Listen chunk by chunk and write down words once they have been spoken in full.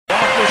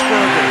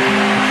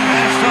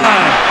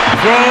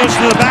Throws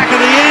to the back of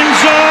the end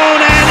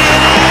zone, and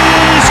it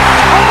is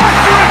caught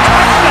for a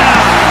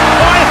touchdown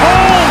by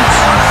Holmes.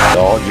 With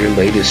all your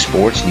latest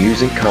sports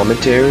news and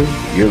commentary,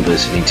 you're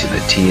listening to the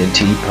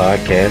TNT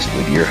Podcast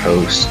with your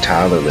hosts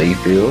Tyler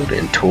Layfield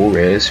and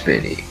Torres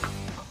Finney.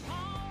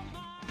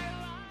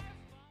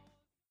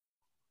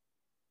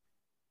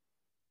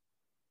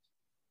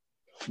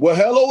 Well,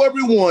 hello,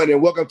 everyone,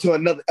 and welcome to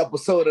another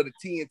episode of the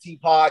TNT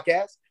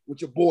Podcast with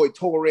your boy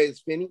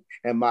Torres Finney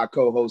and my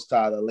co-host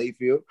Tyler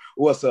Layfield.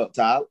 What's up,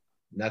 Tyler?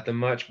 Nothing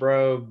much,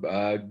 bro.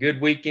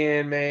 Good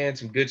weekend, man.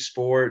 Some good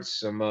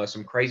sports,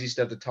 some crazy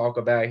stuff to talk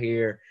about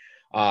here.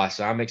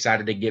 So I'm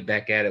excited to get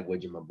back at it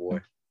with you, my boy.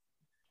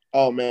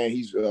 Oh, man,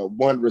 he's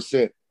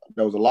 100%.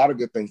 There was a lot of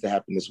good things that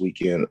happened this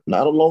weekend,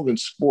 not only in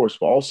sports,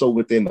 but also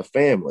within the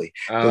family.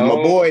 Because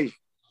my boy,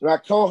 my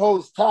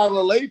co-host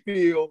Tyler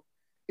Layfield,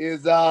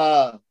 is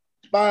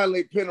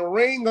finally putting a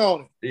ring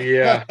on it.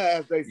 Yeah.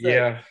 As they say.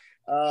 Yeah.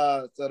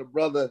 So the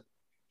brother,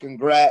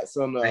 congrats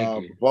on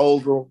the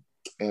proposal.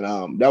 And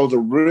that was a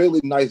really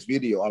nice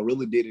video. I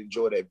really did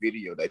enjoy that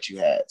video that you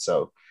had.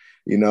 So,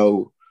 you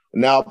know,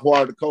 now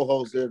part of the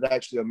co-host, there's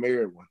actually a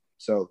married one.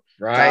 So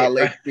right.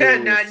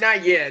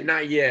 Not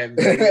yet.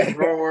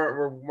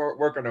 we're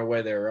working our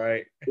way there,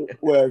 right?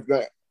 Well,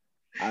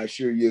 I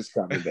assure you it's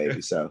coming,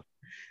 baby. So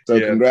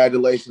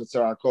Congratulations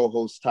to our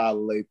co-host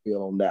Tyler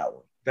Layfield on that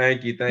one.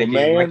 Thank you.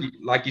 Man,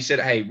 like you said,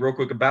 hey, real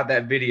quick about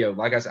that video.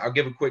 Like I said, I'll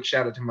give a quick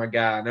shout out to my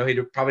guy. I know he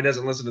probably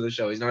doesn't listen to the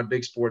show. He's not a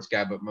big sports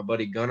guy, but my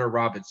buddy Gunnar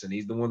Robinson,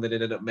 he's the one that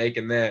ended up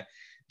making that.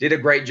 Did a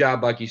great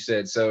job, like you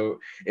said. So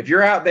if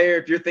you're out there,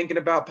 if you're thinking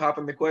about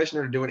popping the question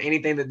or doing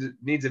anything that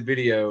needs a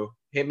video,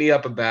 hit me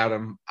up about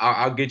him.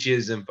 I'll get you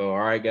his info. All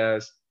right,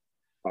 guys.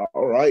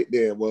 All right,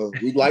 then. Well,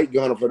 we like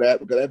Gunnar for that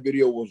because that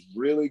video was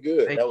really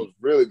good. Thank you. Was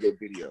really good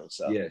video.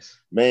 So yes,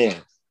 man,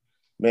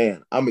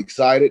 I'm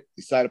excited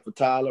for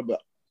Tyler, but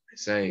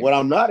same. What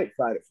I'm not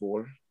excited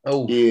for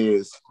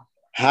is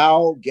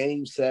how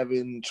Game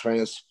 7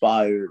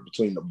 transpired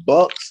between the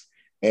Bucks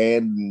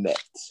and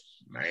Nets.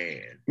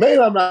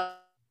 Man, I'm not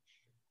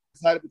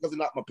excited because it's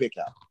not my pick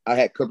out. I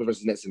had Clippers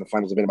versus Nets in the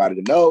finals, if anybody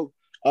didn't know.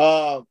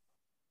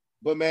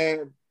 But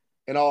man,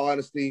 in all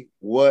honesty,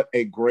 what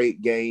a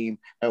great game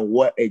and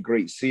what a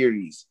great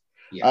series.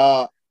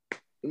 Yeah.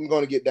 I'm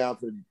going to get down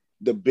to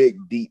the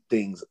big, deep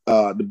things,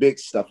 the big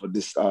stuff of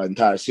this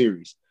entire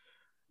series.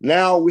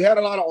 Now, we had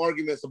a lot of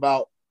arguments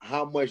about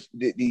how much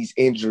did these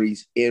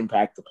injuries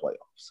impact the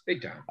playoffs.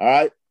 Big time. All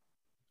right?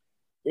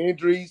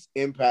 Injuries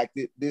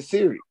impacted this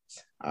series.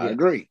 I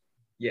agree.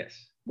 Yes.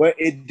 But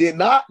it did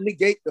not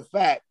negate the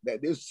fact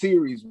that this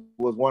series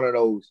was one of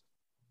those,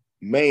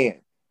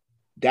 man,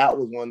 that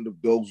was one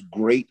of those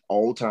great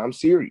all-time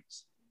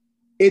series.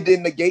 It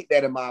didn't negate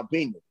that, in my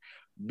opinion,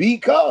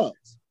 because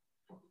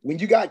when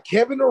you got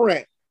Kevin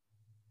Durant,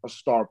 a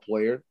star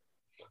player,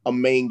 a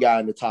main guy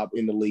in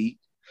the league,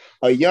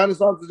 a Giannis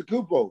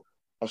Antetokounmpo,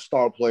 a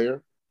star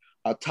player,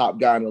 a top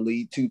guy in the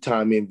league,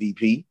 two-time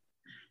MVP,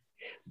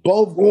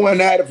 both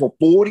going at it for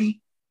 40,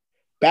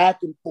 back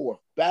and forth,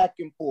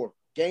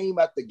 game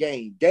after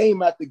game.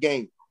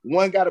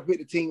 One got to put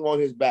the team on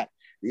his back.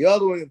 The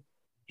other one,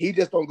 he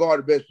just don't guard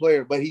the best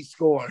player, but he's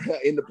scoring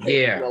in the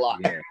paint a lot.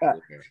 Yeah.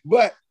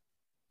 But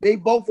they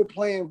both were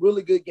playing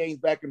really good games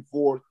back and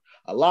forth.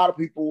 A lot of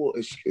people,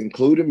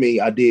 including me,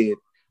 I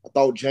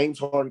thought James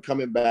Harden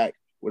coming back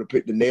would have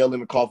put the nail in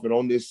the coffin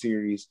on this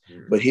series,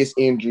 but his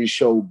injury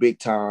showed big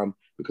time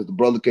because the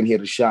brother couldn't hit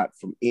a shot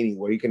from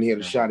anywhere. He couldn't hit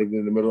a shot even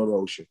in the middle of the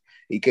ocean.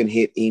 He couldn't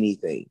hit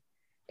anything.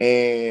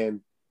 And,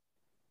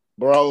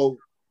 bro,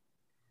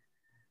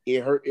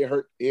 it hurt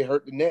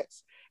the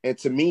Nets. And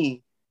to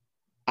me,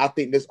 I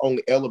think this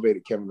only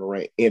elevated Kevin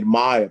Durant, in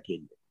my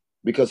opinion,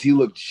 because he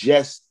looked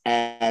just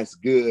as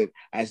good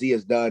as he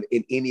has done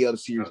in any other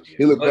series.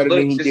 He looked better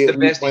than he did. This is the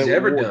best he's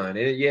ever done.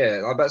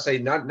 I'm about to say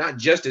not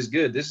just as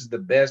good. This is the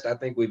best I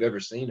think we've ever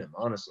seen him,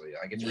 honestly.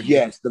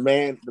 Yes, the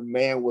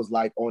man was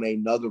like on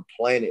another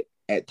planet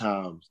at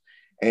times.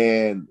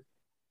 And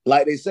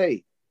like they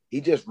say,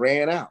 he just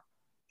ran out.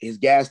 His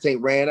gas tank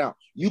ran out.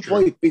 You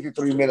played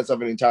 53 minutes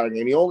of an entire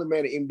game. The only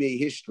man in NBA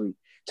history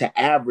to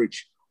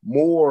average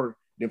more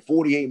than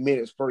 48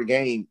 minutes per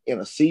game in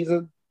a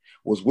season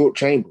was Wilt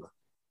Chamberlain.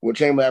 Wilt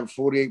Chamberlain averaged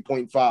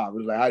 48.5. It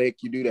was like, how the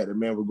heck you do that? The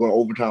man was going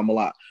overtime a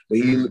lot. But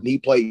he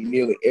played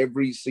nearly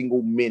every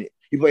single minute.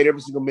 He played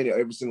every single minute,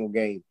 every single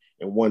game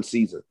in one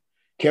season.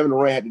 Kevin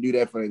Durant had to do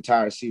that for the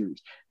entire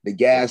series. The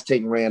gas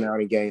tank ran out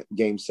in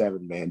game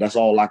 7, man. That's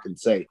all I can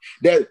say.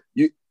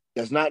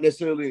 That's not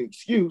necessarily an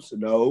excuse,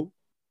 no.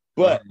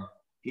 But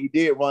he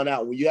did run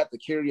out. When you have to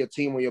carry a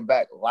team on your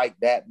back like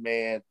that,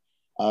 man,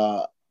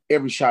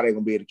 every shot ain't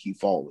going to be able to keep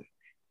falling.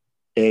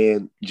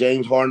 And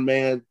James Harden,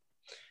 man,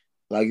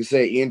 like I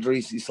said,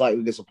 injuries, he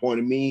slightly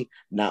disappointed me.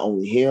 Not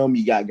only him,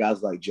 you got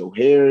guys like Joe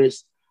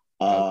Harris.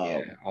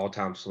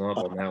 All-time slump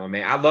on that one,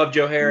 man. I love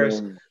Joe Harris.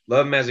 Man.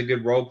 Love him as a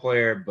good role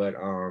player, but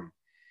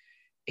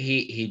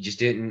he just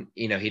didn't,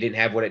 he didn't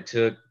have what it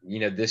took,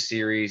 this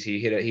series. He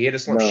hit a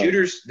slump. No.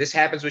 Shooters, this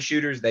happens with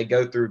shooters. They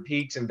go through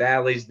peaks and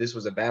valleys. This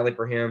was a valley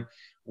for him.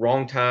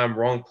 Wrong time,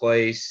 wrong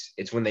place.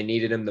 It's when they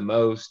needed him the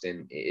most,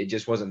 and it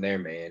just wasn't there,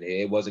 man.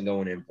 It wasn't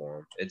going in for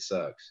him. It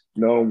sucks.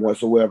 No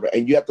whatsoever.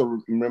 And you have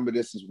to remember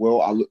this as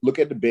well. I look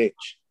at the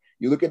bench.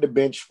 You look at the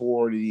bench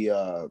for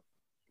the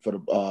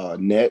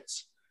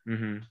Nets.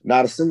 Mm-hmm.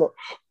 Not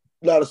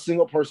a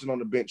single person on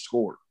the bench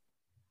scored.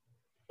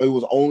 It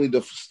was only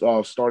the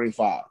starting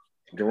five: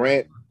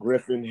 Durant,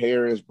 Griffin,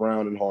 Harris,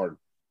 Brown, and Harden.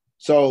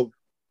 So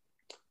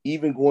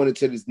even going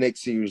into this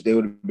next series, they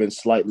would have been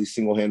slightly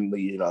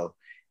single-handedly,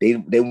 they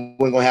weren't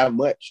going to have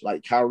much.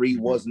 Like Kyrie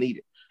was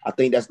needed. I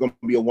think that's going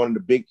to be one of the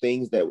big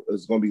things that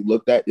is going to be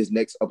looked at this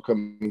next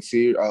upcoming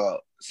season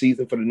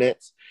for the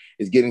Nets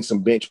is getting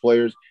some bench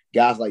players,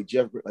 guys like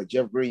Jeff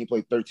Green. He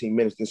played 13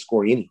 minutes, didn't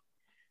score any.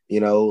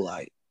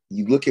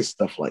 You look at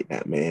stuff like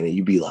that, man, and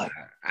you be like,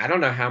 I don't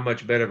know how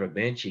much better of a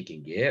bench he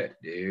can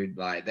get, dude.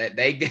 Like that,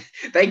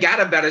 they got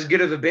about as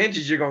good of a bench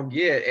as you're gonna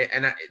get,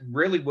 and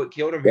really, what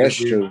killed him that's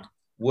true.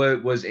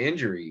 Was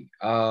injury.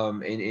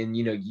 And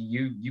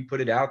you put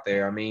it out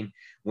there. I mean,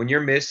 when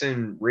you're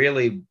missing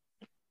really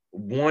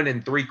 1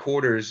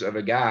 3/4 of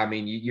a guy, I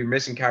mean, you're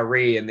missing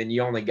Kyrie, and then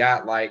you only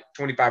got like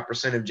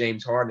 25% of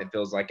James Harden. It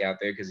feels like out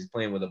there because he's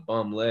playing with a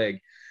bum leg.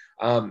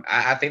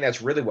 I think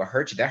that's really what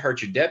hurts you. That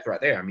hurts your depth right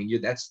there. I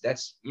mean, that's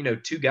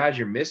 2 guys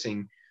you're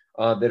missing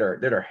that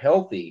are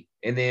healthy,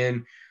 and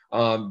then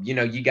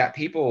you got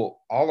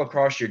people all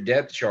across your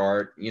depth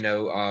chart. We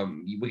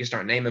can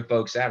start naming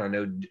folks out. I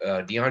know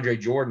DeAndre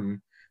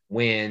Jordan,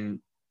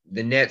 when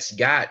the Nets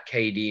got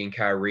KD and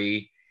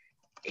Kyrie,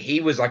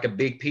 he was like a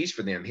big piece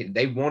for them.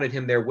 They wanted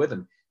him there with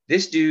them.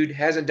 This dude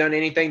hasn't done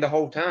anything the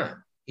whole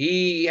time.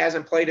 He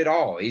hasn't played at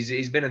all.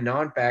 He's been a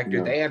non-factor.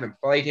 No. They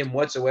haven't played him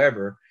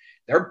whatsoever.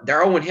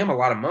 They're owing him a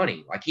lot of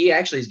money. Like, he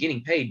actually is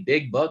getting paid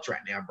big bucks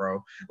right now,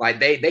 bro. Like,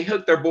 they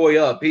hooked their boy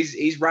up.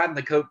 He's riding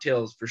the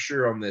coattails for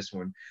sure on this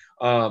one.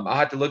 I'll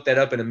have to look that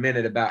up in a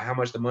minute about how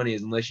much the money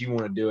is, unless you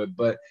want to do it.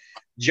 But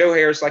Joe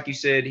Harris, like you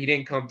said, he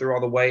didn't come through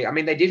all the way. I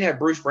mean, they did have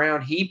Bruce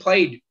Brown. He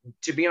played,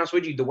 to be honest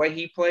with you, the way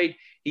he played,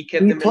 he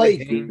kept them in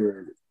the game.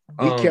 Good.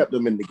 He kept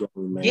them in the game,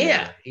 man.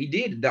 Yeah, he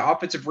did. The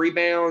offensive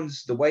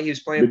rebounds, the way he was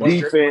playing.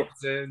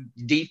 The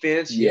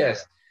defense, yeah.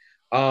 Yes.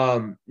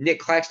 Nick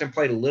Claxton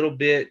played a little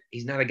bit.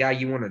 He's not a guy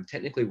you want to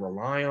technically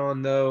rely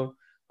on, though.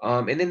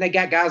 And then they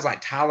got guys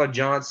like Tyler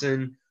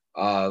Johnson,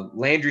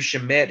 Landry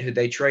Shamet, who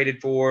they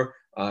traded for,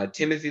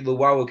 Timothy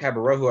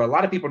Luwawu-Cabarrot, who a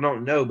lot of people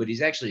don't know, but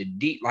he's actually a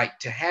deep, like,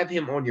 to have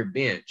him on your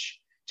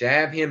bench, to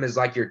have him as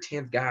like your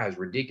 10th guy is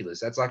ridiculous.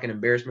 That's like an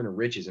embarrassment of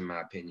riches, in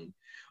my opinion.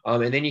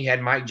 And then you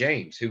had Mike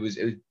James, who was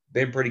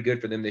been pretty good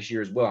for them this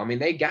year as well. I mean,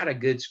 they got a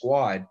good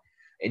squad,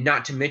 and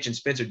not to mention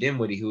Spencer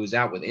Dinwiddie, who was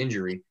out with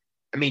injury.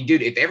 I mean,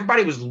 dude, if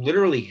everybody was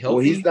literally healthy,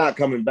 well, he's not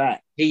coming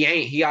back. He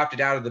ain't. He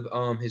opted out of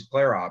the his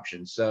player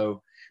option.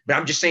 So, but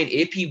I'm just saying,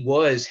 if he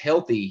was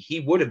healthy, he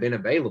would have been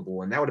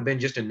available, and that would have been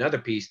just another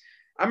piece.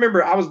 I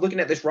remember I was looking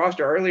at this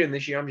roster earlier in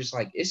this year. I'm just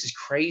like, this is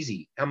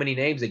crazy how many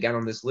names they got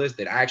on this list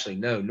that I actually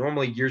know.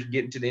 Normally, you're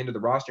getting to the end of the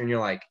roster, and you're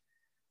like,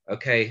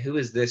 okay, who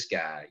is this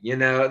guy?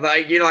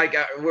 Like, you're like,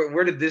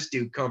 where did this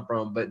dude come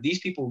from? But these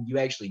people you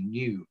actually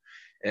knew.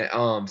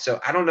 So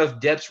I don't know if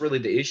depth's really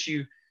the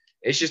issue.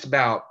 It's just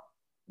about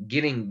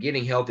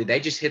getting healthy. They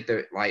just hit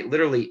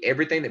literally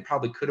everything that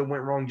probably could have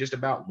went wrong just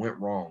about went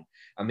wrong.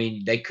 I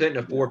mean, they couldn't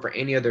afford for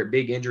any other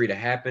big injury to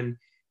happen.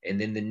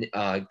 And then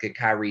the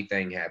Kyrie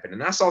thing happened.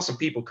 And I saw some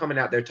people coming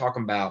out there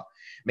talking about,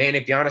 man,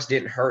 if Giannis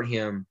didn't hurt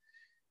him,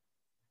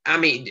 I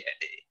mean,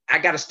 I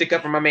got to stick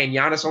up for my man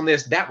Giannis on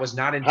this. That was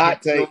not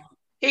intentional.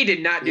 He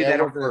did not do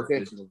that on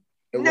purpose.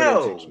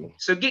 No.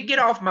 So get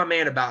off my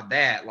man about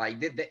that.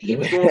 Like, he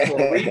was going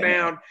for a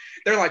rebound.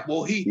 They're like,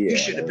 well, he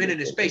should have been in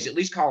his face. At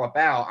least call a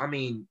foul. I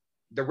mean,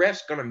 the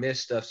ref's going to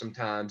miss stuff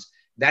sometimes.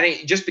 That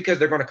ain't just because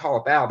they're going to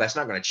call a foul. That's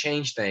not going to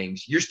change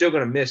things. You're still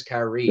going to miss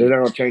Kyrie. They're not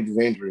going to change his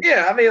injury.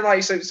 Yeah, I mean,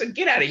 like, so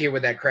get out of here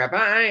with that crap.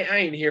 I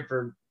ain't here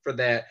for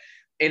that.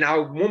 And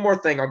one more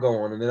thing I'll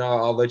go on, and then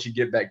I'll let you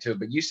get back to it.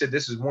 But you said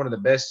this is one of the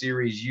best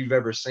series you've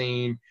ever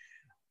seen.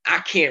 I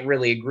can't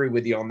really agree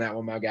with you on that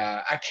one, my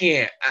guy. I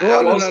can't.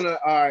 No. All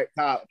right,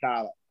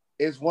 Tyler.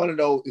 It's one of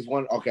those.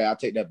 Okay, I'll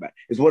take that back.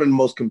 It's one of the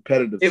most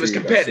competitive. It was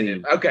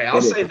competitive. Okay,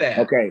 I'll say that.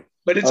 Okay,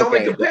 but it's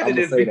only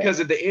competitive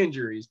because of the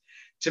injuries.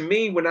 To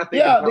me, when I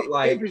think about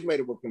like injuries made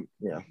it work.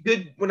 Yeah,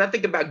 good. When I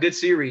think about good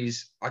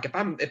series, like if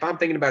I'm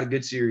thinking about a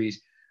good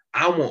series,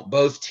 I want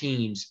both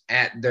teams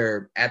at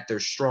their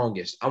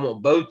strongest. I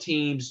want both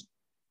teams,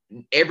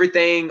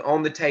 everything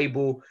on the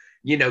table,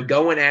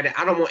 going at it.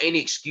 I don't want any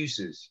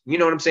excuses. You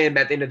know what I'm saying?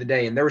 At the end of the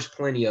day, and there was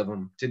plenty of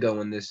them to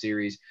go in this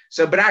series.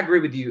 So, but I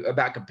agree with you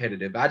about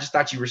competitive. I just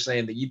thought you were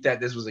saying that you thought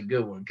this was a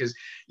good one because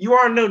you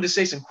are known to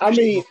say some. I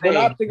mean, when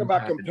I think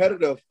about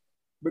competitive,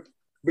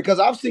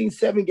 because I've seen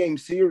 7-game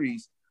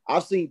series,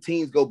 I've seen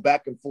teams go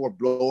back and forth,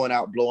 blowing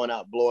out,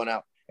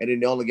 and then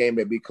the only game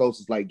that be close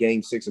is like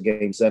Game 6 or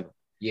Game 7.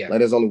 Yeah, like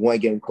there's only one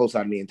game close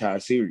out in the entire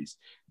series.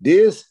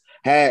 This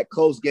had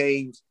close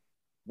games.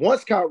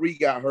 Once Kyrie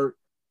got hurt,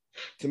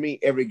 to me,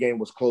 every game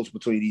was close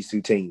between these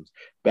two teams.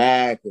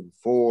 Back and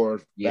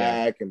forth,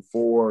 back and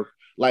forth.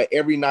 Like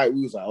every night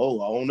we was like,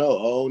 oh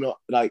no.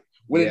 Like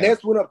when the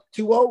Nets went up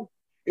 2-0,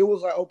 it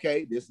was like,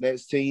 okay, this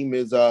Nets team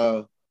is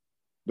the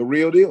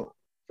real deal.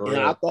 And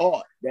I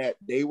thought that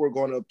they were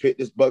going to pit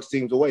this Bucks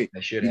teams away.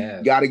 They should have.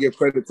 You got to give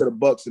credit to the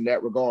Bucks in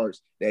that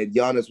regards, that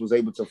Giannis was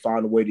able to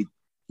find a way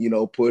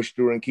to, push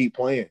through and keep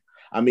playing.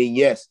 I mean,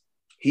 yes,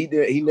 he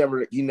did. He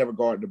never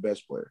guarded the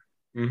best player.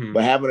 Mm-hmm.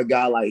 But having a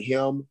guy like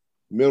him,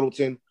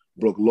 Middleton,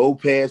 Brook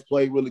Lopez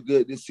played really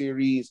good this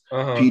series.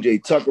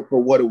 PJ Tucker, for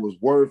what it was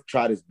worth,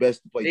 tried his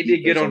best to play. He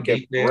did get on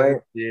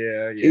defense.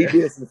 Yeah. He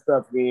did some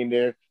stuff in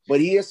there, but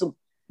he had some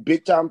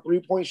big time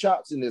 3-point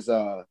shots in this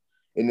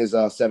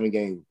 7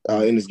 game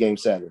in this game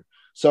 7.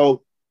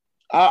 So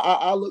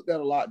I looked at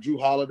a lot. Drew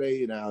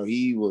Holiday, now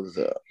he was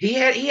he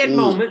had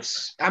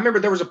moments. I remember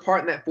there was a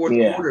part in that fourth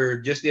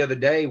quarter just the other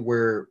day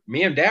where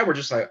me and Dad were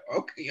just like,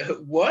 okay,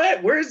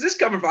 what? Where is this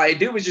coming from? The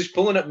dude was just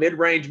pulling up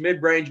mid-range.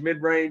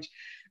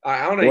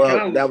 I don't know.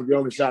 Well, that was the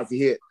only shots he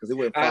hit because he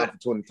went 5 for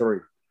 23.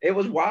 It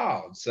was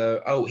wild.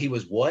 So, he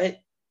was what?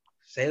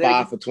 Say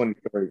that 5 for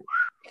 23.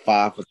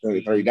 5 for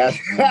 23. That's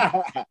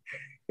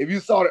if you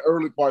saw the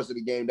early parts of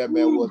the game, that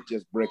man was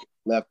just breaking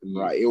left and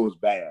right. It was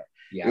bad.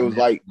 Yeah, it was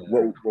like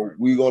what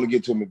we're going to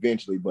get to him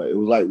eventually, but it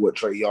was like what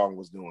Trae Young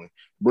was doing,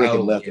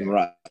 breaking left and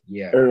right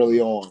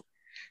early on.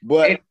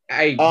 But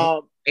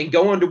and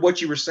going to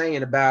what you were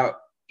saying about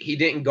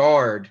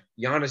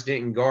Giannis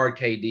didn't guard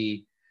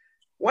KD.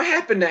 What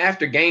happened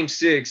after Game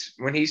 6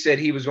 when he said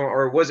he was going,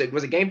 or was it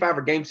Game 5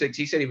 or Game 6?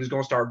 He said he was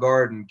going to start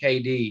guarding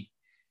KD.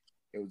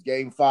 It was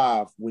Game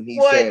 5 when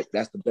he said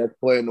that's the best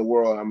player in the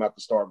world. I'm about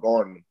to start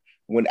guarding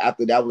him.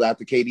 After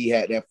KD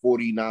had that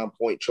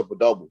 49-point triple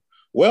double.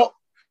 Well,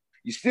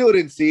 you still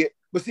didn't see it,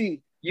 but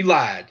see, you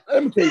lied.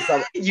 Let me tell you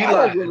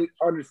something.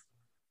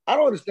 I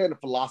don't understand the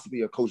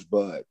philosophy of Coach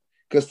Bud,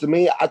 because to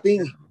me, I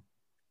think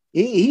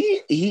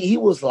he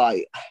was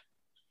like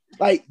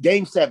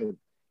Game 7.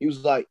 He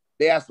was like,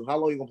 they asked him, how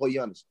long are you gonna play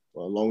Giannis?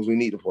 Well, as long as we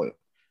need to play him.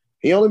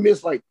 He only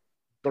missed like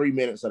 3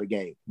 minutes of the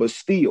game, but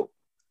still,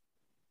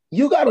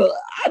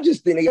 I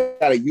just think they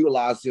gotta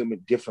utilize him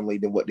differently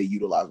than what they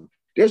utilize him.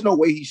 There's no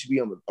way he should be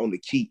on the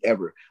key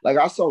ever. Like,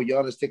 I saw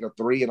Giannis take a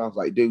 3, and I was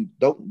like, dude,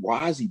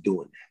 why is he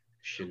doing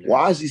that?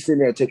 Why is he sitting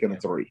there taking a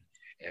 3?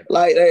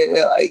 Like,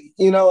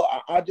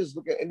 I just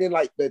look at, and then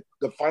like the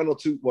final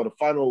the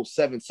final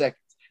 7 seconds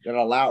that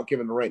allowed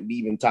Kevin Durant to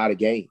even tie the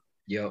game.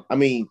 Yeah. I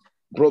mean,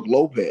 Brook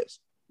Lopez,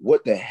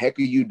 what the heck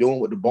are you doing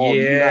with the ball?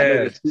 Yes. You not know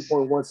there's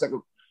 2.1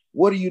 seconds.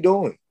 What are you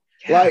doing?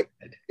 God. Like,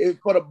 if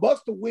for the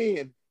Bucks to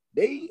win,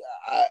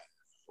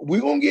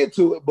 we're gonna get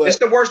to it, but it's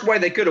the worst way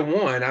they could have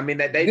won. I mean,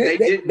 they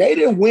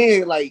didn't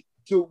win like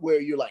to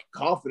where you're like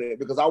confident,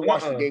 because I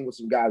watched the game with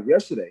some guys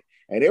yesterday,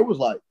 and it was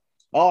like,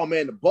 oh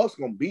man, the Bucks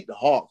gonna beat the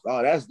Hawks.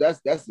 Oh, that's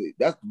it.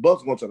 That's the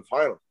Bucks going to the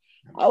finals.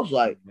 I was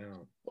like,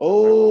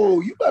 oh,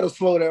 you better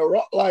slow that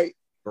rock. Like,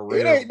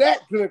 it ain't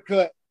that clear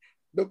cut.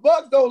 The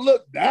Bucks don't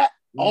look that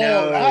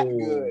that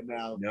good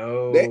now.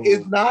 No,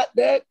 it's not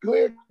that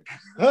clear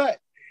cut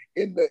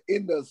in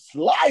the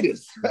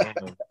slightest.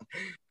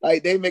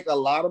 Like, they make a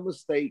lot of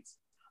mistakes,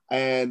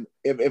 and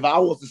if I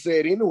was to say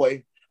it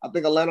anyway, I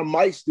think Atlanta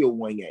might still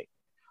win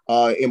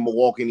in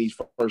Milwaukee in these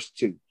first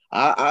 2.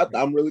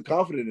 I'm really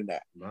confident in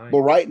that. Nice.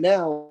 But right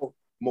now,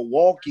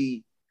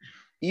 Milwaukee,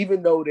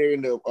 even though they're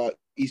in the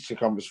Eastern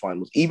Conference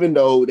Finals, even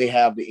though they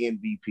have the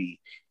MVP,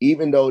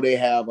 even though they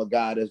have a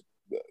guy that's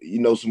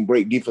some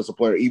great defensive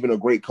player, even a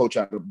great coach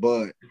out of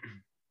Bud,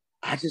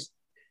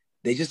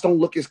 they just don't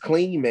look as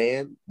clean,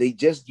 man. They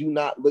just do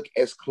not look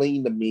as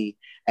clean to me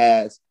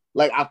as,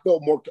 like, I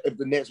felt more if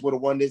the Nets would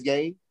have won this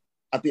game.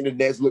 I think the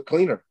Nets look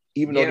cleaner,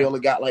 even though they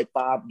only got like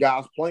 5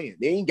 guys playing.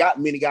 They ain't got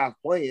many guys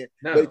playing,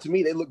 but to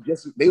me, they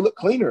look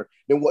cleaner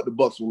than what the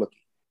Bucks were looking.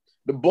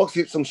 The Bucks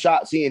hit some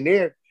shots here and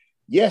there.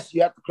 Yes,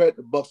 you have to credit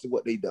the Bucks for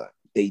what they done.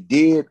 They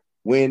did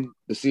win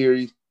the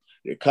series.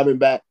 They're coming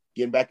back,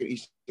 getting back in the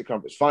Eastern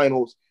Conference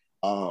Finals.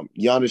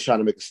 Giannis trying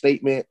to make a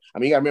statement. I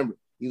mean, you gotta remember,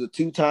 he's a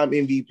 2-time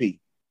MVP.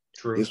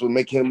 True. This would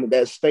make him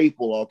that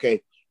staple.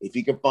 Okay, if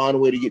he can find a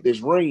way to get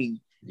this ring,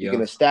 he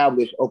can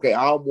establish, okay,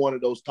 I'm one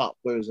of those top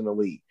players in the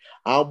league.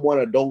 I'm one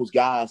of those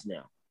guys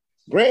now.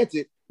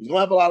 Granted, he's going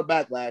to have a lot of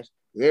backlash.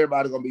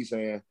 Everybody's going to be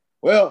saying,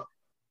 well,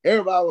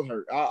 everybody was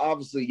hurt.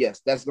 Obviously,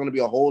 yes, that's going to be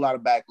a whole lot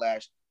of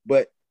backlash,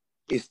 but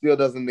it still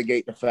doesn't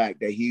negate the fact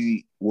that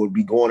he would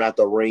be going out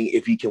the ring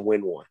if he can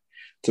win one.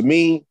 To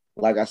me,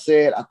 like I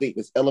said, I think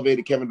it's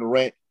elevated Kevin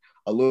Durant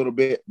a little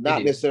bit,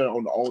 not necessarily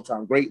on the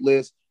all-time great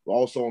list, but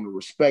also on the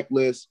respect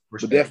list,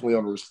 but definitely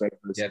on the respect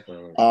list.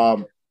 Definitely.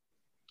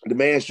 The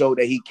man showed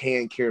that he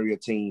can carry a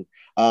team.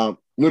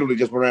 Literally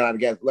just ran out of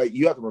gas. Like,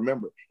 you have to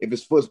remember, if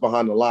his foot's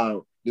behind the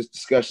line, this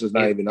discussion is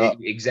not even up.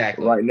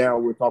 Exactly. Right now,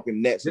 we're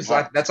talking Nets.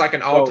 That's like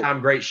an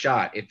all-time great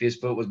shot if his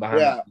foot was behind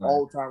the line.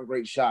 All-time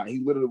great shot. He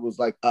literally was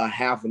like a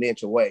half an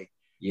inch away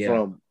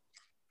from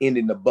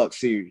ending the Buck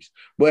series.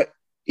 But,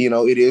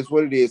 it is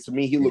what it is. To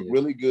me, he looked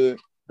really good.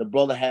 The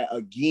brother had,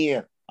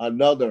 again,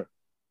 another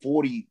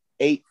 40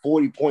 38,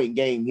 40-point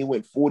game. He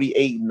went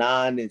 48,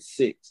 9, and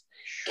 6.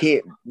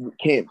 Can't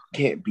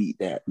beat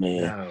that,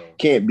 man. No.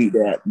 Can't beat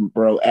that,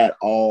 bro, at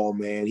all,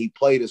 man. He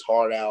played his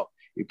heart out.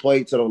 He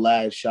played to the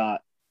last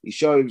shot. He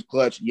showed he was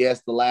clutch.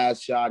 Yes, the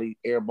last shot, he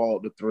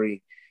airballed the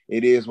 3.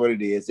 It is what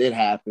it is. It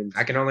happens.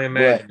 I can only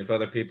imagine if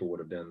other people would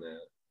have done that.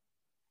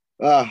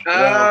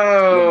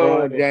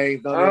 LeBron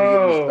James, don't even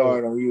get me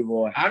started on you,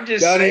 boy. I'm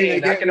just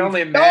saying, I can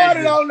only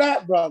imagine. Started on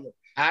that, brother.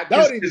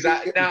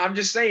 I'm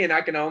just saying,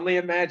 I can only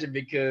imagine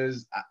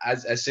because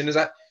as soon as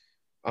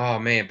oh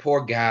man,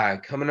 poor guy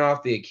coming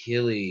off the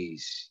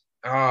Achilles.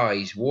 Oh,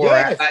 he's wore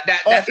out.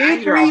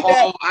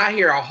 I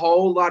hear a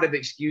whole lot of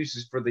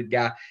excuses for the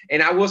guy,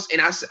 and I will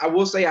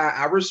say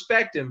I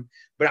respect him,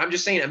 but I'm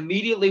just saying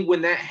immediately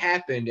when that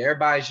happened,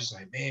 everybody's just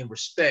like, man,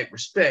 respect,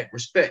 like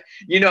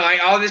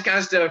all this kind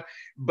of stuff.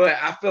 But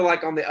I feel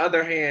like on the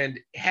other hand,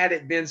 had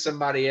it been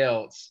somebody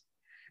else,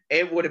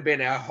 it would have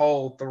been a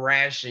whole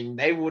thrashing.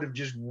 They would have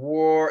just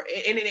wore,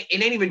 and it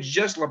ain't even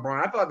just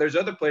LeBron. I thought there's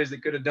other players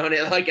that could have done it,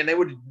 and they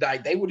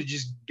would have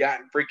just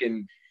gotten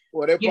freaking.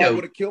 Well, they probably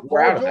would have killed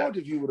Paul George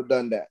if you would have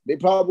done that. They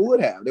probably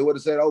would have. They would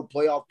have said, "Oh,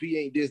 playoff P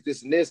ain't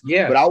this, and this."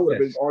 Yeah, but I would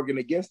have been arguing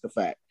against the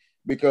fact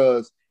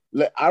because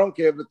I don't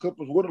care if the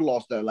Clippers would have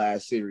lost that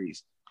last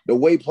series. The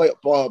way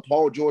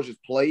Paul George has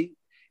played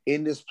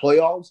in this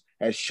playoffs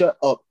has shut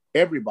up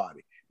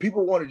everybody.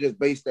 People want to just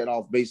base that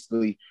off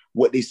basically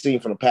what they've seen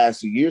from the past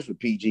 2 years with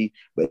PG,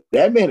 but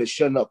that man is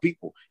shutting up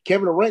people.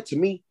 Kevin Durant, to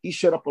me, he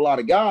shut up a lot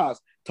of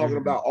guys talking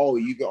about, oh,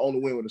 you can only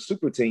win with a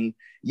super team.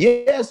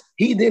 Yes,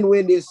 he didn't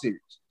win this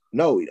series.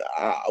 No,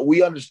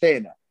 we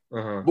understand that.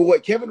 But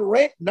what Kevin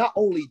Durant not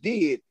only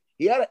did,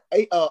 he had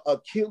an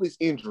Achilles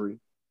injury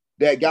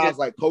that guys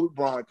like Kobe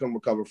Bryant can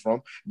recover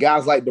from,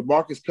 guys like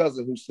DeMarcus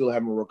Cousins who still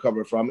haven't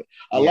recovered from it.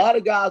 A lot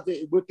of guys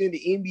that within the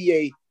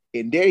NBA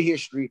in their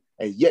history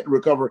has yet to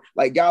recover.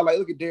 Like guys like,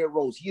 look at Derrick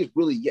Rose, he is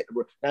really yet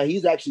to now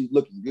he's actually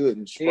looking good.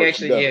 But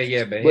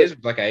his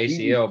was like an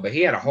ACL, but he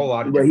had a whole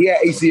lot of. But he had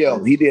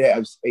ACL. He did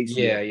have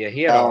ACL. Yeah,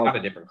 he had a lot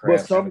of different crap.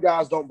 But some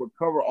guys don't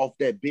recover off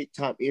that big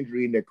time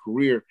injury in their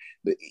career,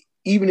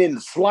 even in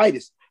the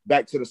slightest,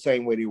 back to the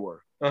same way they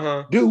were.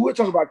 Dude, we're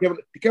talking about Kevin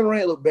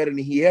Durant looked better than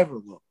he ever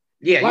looked.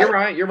 Yeah, you're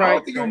right. I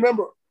don't think you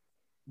remember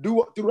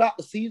throughout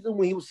the season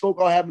when he was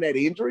so-called having that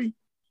injury.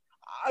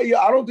 I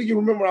don't think you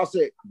remember. I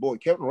said, "Boy,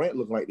 Kevin Durant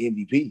looked like the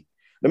MVP."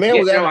 The man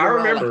was. No, I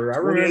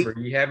remember.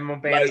 You have him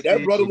on fantasy. Like,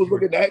 that brother was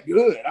looking that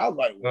good. I was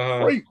like,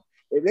 well, freak.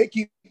 If they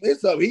keep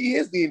this up, he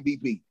is the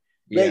MVP.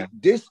 Yeah.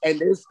 This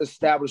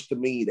established to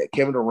me that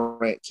Kevin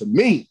Durant, to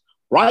me,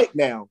 right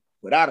now,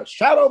 without a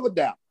shadow of a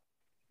doubt,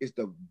 is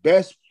the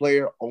best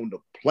player on the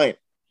planet.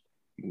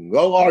 You can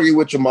go argue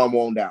with your mama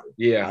on that one.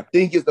 Yeah, I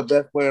think he's the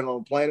best player on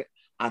the planet.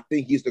 I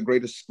think he's the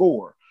greatest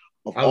scorer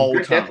of all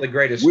time. Definitely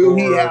greatest. Will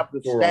he have the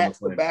stats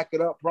to back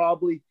it up?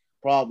 Probably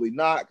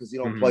not, because he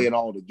don't play in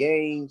all the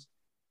games.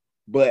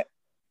 But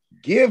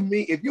give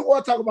me, if you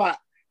want to talk about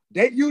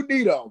that, you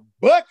need a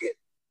bucket.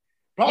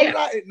 Probably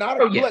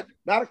not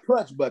a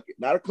clutch bucket,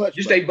 not a clutch.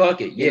 Just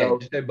bucket, a bucket,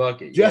 just a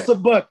bucket, just a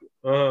bucket.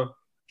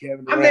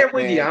 Kevin Durant, I'm there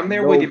with you. I'm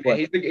there with you, man.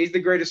 He's the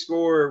greatest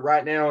scorer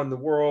right now in the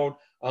world.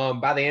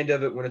 By the end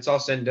of it, when it's all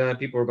said and done,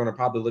 people are going to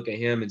probably look at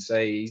him and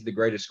say he's the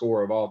greatest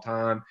scorer of all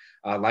time.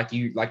 Like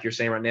you're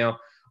saying right now.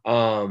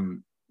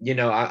 I'm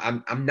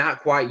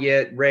not quite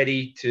yet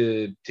ready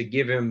to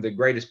give him the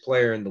greatest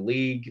player in the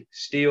league.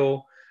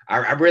 Still,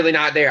 I'm really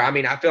not there. I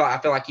mean, I feel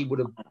like he would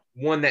have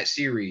won that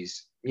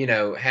series.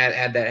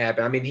 Had that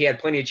happen. I mean, he had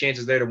plenty of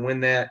chances there to win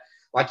that.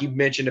 Like you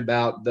mentioned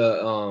about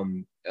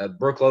the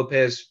Brook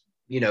Lopez,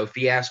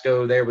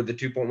 fiasco there with the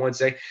 2.1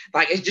 save.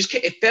 Like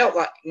it felt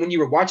like when you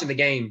were watching the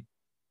game,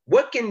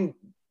 what can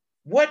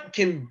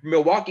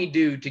Milwaukee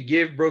do to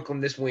give Brooklyn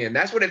this win?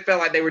 That's what it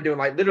felt like they were doing.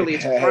 Like literally,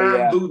 it's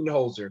prime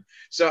Budenholzer.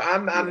 So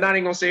I'm not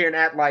even gonna sit here and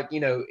act like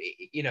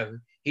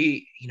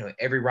he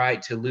every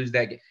right to lose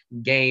that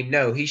game.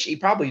 No, they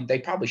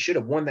probably should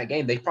have won that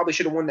game. They probably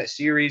should have won that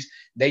series.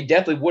 They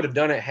definitely would have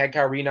done it had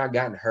Kyrie not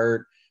gotten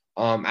hurt.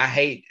 I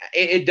hate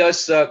it.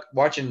 Does suck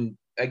watching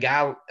a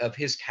guy of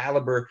his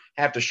caliber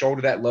have to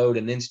shoulder that load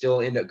and then still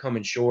end up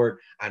coming short.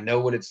 I know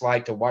what it's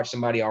like to watch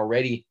somebody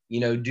already,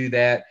 do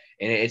that.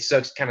 And it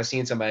sucks kind of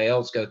seeing somebody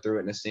else go through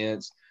it in a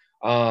sense.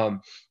 One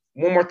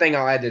more thing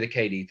I'll add to the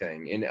KD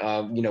thing. And,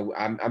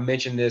 I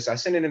mentioned this. I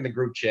sent it in the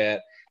group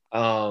chat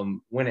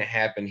when it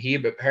happened. He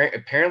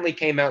apparently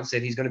came out and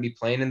said he's going to be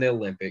playing in the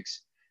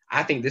Olympics.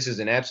 I think this is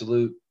an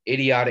absolute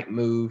idiotic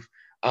move.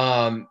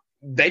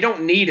 They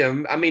don't need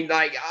him. I mean,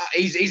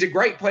 he's a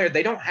great player.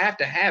 They don't have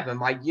to have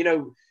him.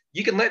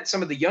 You can let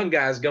some of the young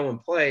guys go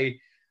and play.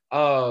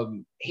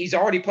 He's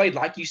already played,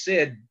 like you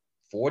said,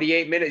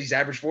 48 minutes. He's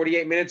averaged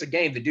 48 minutes a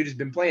game. The dude has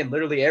been playing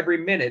literally every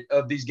minute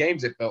of these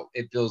games. It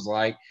feels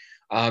like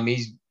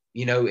he's,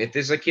 if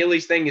this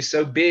Achilles thing is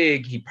so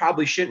big, he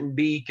probably shouldn't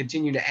be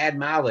continuing to add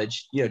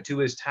mileage, to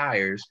his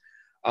tires.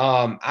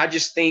 I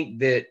just think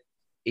that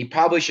he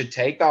probably should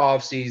take the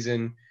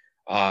offseason,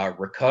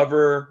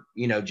 recover,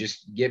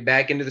 just get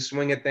back into the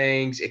swing of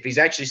things. If he's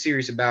actually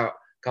serious about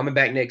coming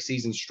back next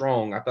season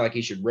strong, I feel like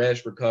he should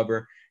rest,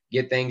 recover,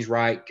 get things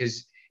right.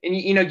 Because, and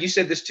you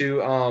said this too.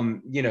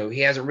 He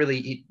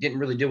didn't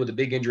really deal with a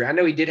big injury. I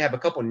know he did have a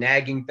couple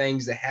nagging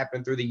things that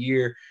happened through the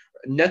year.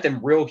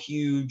 Nothing real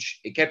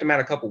huge. It kept him out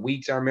a couple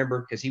weeks, I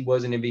remember, because he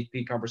was in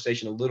MVP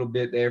conversation a little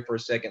bit there for a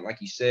second, like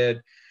you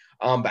said.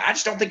 But I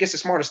just don't think it's the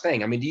smartest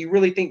thing. I mean, do you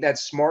really think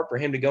that's smart for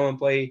him to go and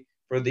play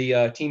for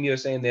the Team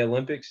USA in the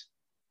Olympics?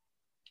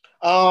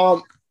 I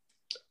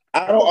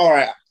don't. All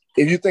right.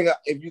 If you think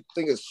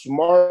it's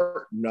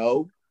smart,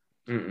 no.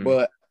 Mm-mm.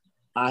 But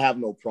I have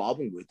no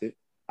problem with it.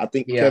 I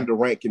think Yeah. Kevin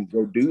Durant can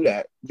go do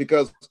that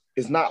because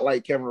it's not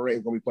like Kevin Durant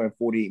is going to be playing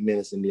 48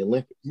 minutes in the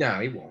Olympics. No,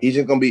 he won't. He's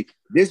just going to be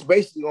 – this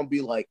basically going to be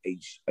like a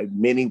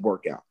mini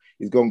workout.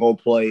 He's going to go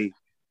play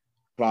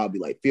probably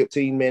like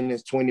 15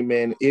 minutes, 20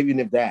 minutes, even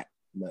if that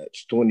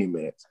much, 20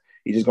 minutes.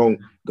 He's just going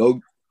to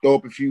go throw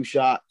up a few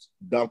shots,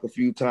 dunk a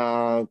few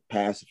times,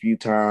 pass a few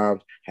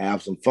times,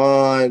 have some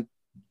fun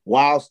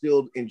while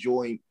still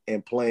enjoying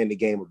and playing the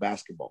game of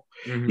basketball.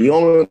 Mm-hmm. The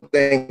only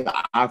thing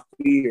I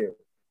fear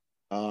 –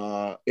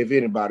 if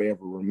anybody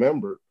ever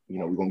remembered,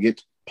 we're gonna get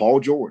to Paul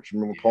George.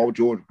 Remember Paul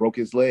George broke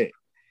his leg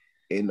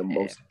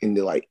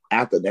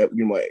after that,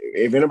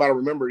 if anybody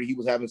remember, he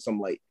was having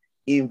some like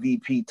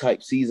MVP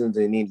type seasons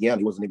in Indiana.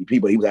 He wasn't MVP,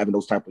 but he was having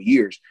those type of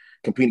years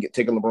competing,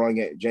 taking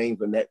LeBron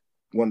James and that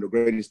one of the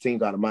greatest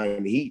teams out of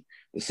Miami Heat,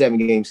 the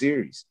 7-game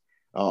series,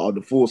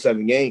 the full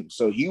 7 games.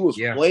 So he was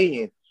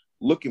playing,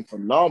 looking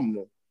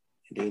phenomenal,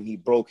 and then he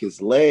broke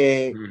his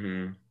leg.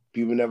 Mm-hmm.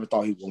 People never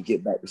thought he was going to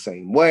get back the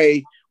same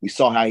way. We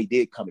saw how he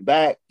did coming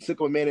back. Took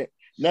him a minute.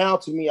 Now,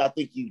 to me, I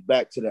think he's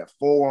back to that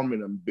form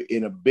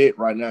in a bit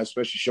right now,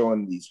 especially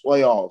showing these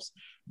playoffs.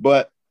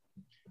 But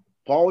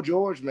Paul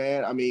George,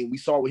 man, I mean, we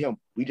saw it with him.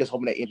 We just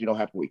hoping that injury don't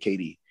happen with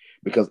KD.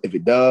 Because if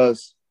it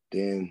does,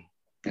 then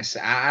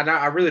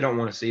I really don't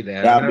want to see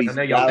that. I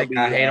know y'all think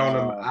I hate on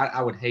him.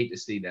 I would hate to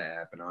see that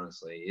happen,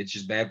 honestly. It's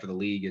just bad for the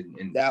league.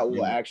 And that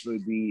will actually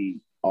be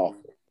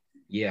awful.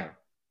 Yeah.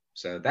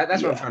 So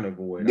that's what I'm trying to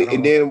avoid.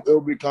 And then it'll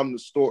become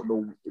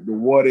the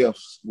what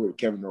ifs with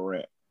Kevin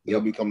Durant.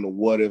 It'll become the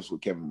what ifs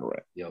with Kevin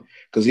Durant. Yep.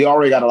 Because he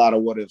already got a lot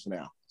of what ifs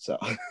now. So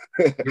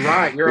you're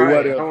right. You're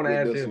right. I don't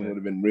add this one would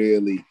have been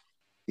really,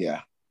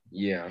 yeah.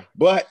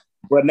 But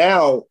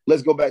now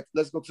let's go back.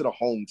 Let's go to the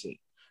home team.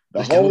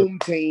 The home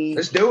team.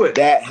 Let's do it.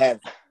 That has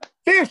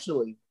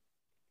officially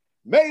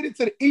made it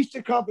to the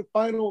Eastern Conference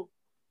Final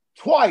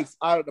twice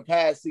out of the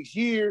past 6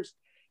 years.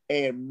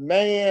 And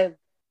man,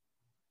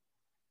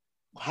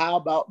 how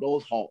about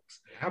those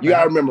Hawks? You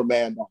got to remember,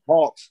 man, the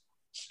Hawks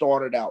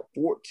started out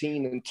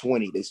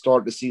 14-20. They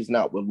started the season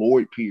out with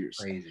Lloyd Pierce.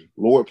 Crazy.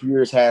 Lloyd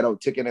Pierce had a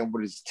ticket in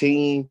with his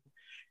team.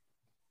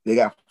 They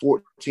got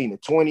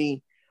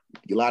 14-20.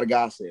 A lot of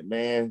guys said,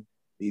 man,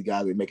 these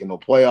guys ain't making no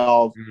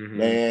playoffs. Mm-hmm.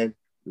 Man,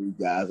 these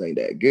guys ain't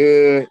that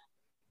good.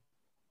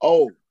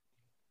 Oh,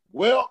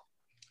 well,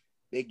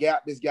 they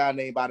got this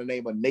guy by the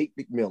name of Nate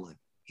McMillan.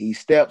 He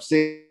steps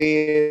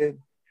in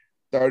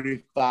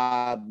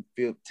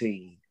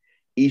 35-15.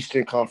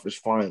 Eastern Conference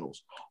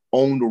Finals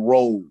on the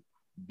road,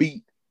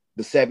 beat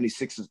the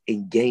 76ers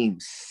in Game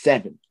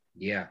 7.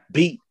 Yeah.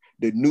 Beat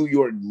the New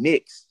York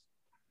Knicks,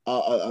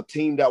 a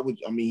team that was,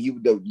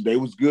 they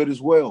was good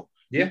as well.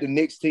 Yeah. Beat the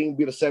Knicks team,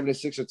 beat the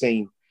 76er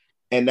team,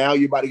 and now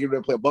you're about to get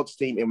ready to play a Bucks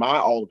team, in my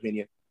all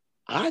opinion.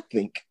 I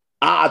think,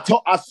 I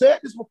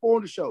said this before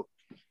on the show,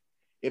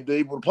 if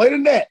they would play the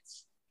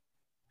Nets,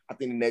 I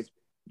think the Nets,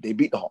 they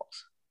beat the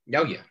Hawks.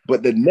 Oh, yeah.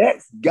 But the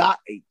Nets got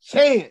a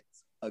chance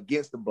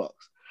against the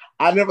Bucks.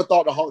 I never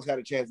thought the Hawks had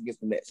a chance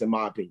against the Nets, in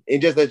my opinion.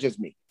 And that's just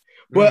me.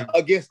 But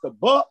against the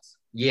Bucks,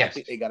 yes. I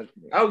think they got a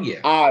chance. Oh, yeah.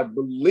 I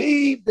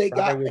believe they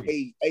got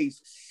a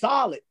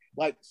solid,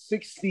 like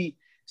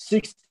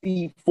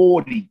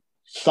 60-40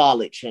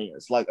 solid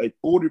chance, like a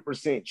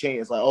 40%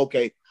 chance. Like,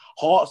 okay,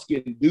 Hawks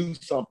can do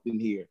something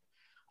here.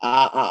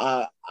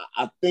 I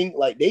think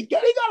like they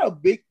got a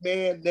big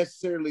man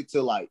necessarily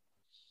to like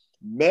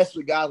mess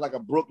with guys like a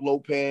Brook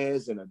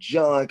Lopez and a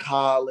John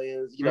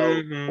Collins,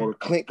 or a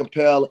Clint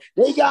Capella.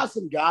 They got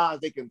some guys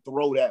they can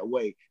throw that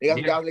way. They got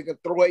some guys they can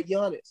throw at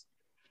Giannis.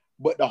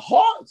 But the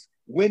Hawks,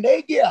 when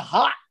they get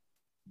hot,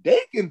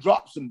 they can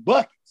drop some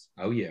buckets.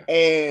 Oh, yeah.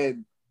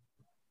 And,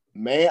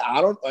 man,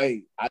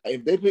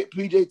 if they put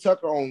P.J.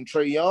 Tucker on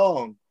Trae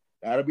Young,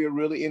 that'll be a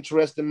really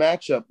interesting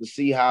matchup to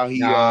see how he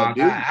do.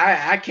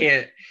 I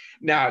can't.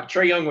 Now,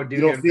 Trae Young would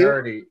do him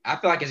dirty. I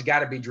feel like it's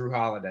got to be Drew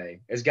Holiday.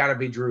 It's got to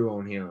be Drew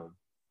on him.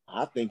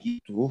 I think he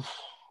could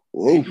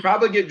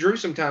probably get Drew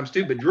sometimes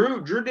too, but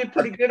Drew did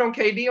pretty good on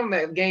KD on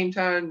that game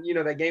time,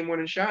 that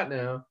game-winning shot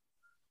now.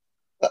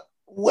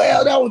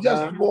 Well, that was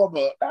just more of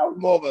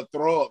a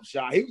throw-up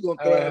shot. He was going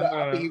to throw it.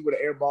 I think he would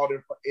have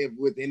airballed it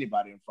with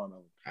anybody in front of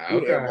him. He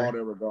would have airballed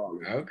it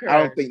regardless. Okay. I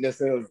don't think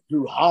necessarily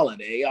Drew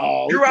Holiday.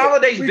 Drew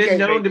Holiday's been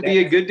known to be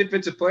a good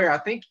defensive player. I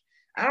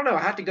don't know.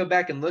 I have to go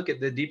back and look at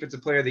the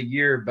Defensive Player of the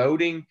Year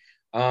voting.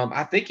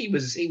 I think he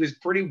was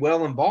pretty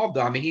well involved,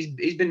 though. I mean,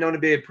 he's been known to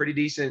be a pretty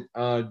decent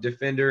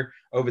defender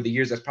over the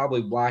years. That's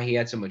probably why he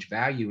had so much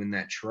value in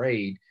that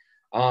trade.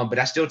 But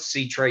I still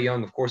see Trae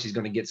Young. Of course, he's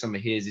going to get some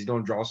of his. He's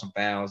going to draw some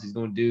fouls. He's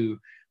going to do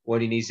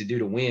what he needs to do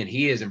to win.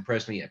 He has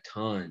impressed me a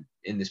ton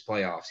in this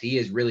playoffs. He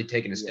has really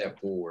taken a step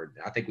forward.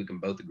 I think we can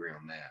both agree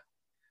on that.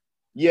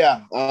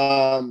 Yeah.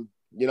 I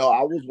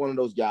was one of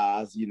those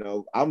guys,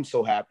 I'm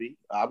so happy.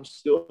 I'm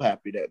still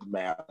happy that the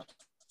Mavs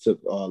took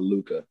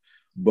Luka.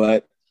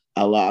 But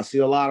I see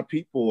a lot of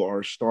people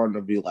are starting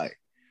to be like,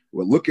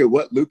 well, look at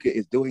what Luka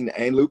is doing.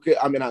 And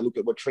not look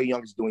at what Trae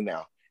Young is doing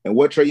now. And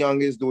what Trae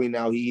Young is doing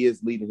now, he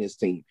is leading his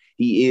team.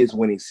 He is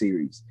winning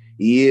series.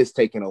 He is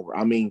taking over.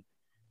 I mean,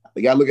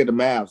 you got to look at the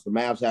Mavs. The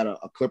Mavs had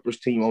a Clippers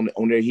team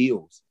on their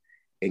heels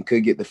and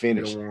could get the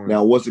finish.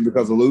 Now, was it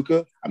because of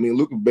Luka? I mean,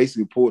 Luka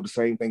basically pulled the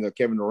same thing that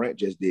Kevin Durant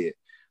just did.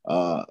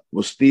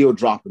 Was still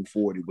dropping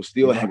 40, was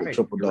still having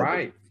triple-double.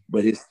 Right.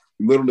 But his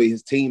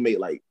teammate,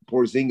 like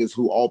Porzingis,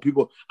 who all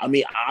people, I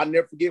mean, I'll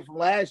never forget from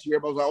last year,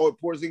 everybody was like, oh, if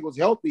Porzingis was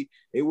healthy,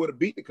 they would have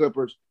beat the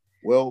Clippers.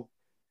 Well,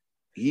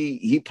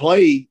 he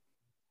played,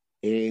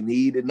 and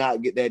he did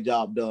not get that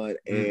job done.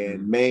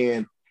 And,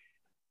 man,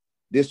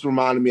 this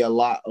reminded me a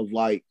lot of,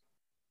 like,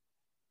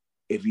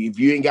 if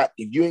you ain't got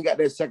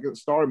that second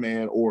star,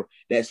 man, or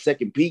that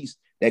second piece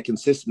that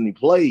consistently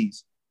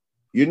plays,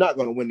 you're not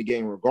going to win the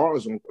game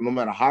regardless, no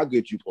matter how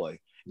good you play.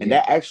 And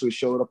that actually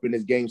showed up in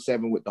this Game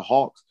 7 with the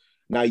Hawks.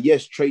 Now,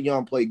 yes, Trae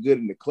Young played good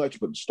in the clutch,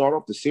 but to start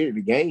off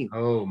the game,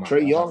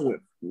 Trae Young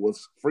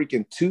was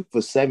freaking 2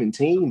 for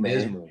 17, man.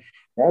 Abysmal.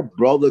 That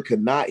brother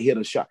could not hit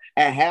a shot.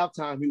 At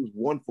halftime, he was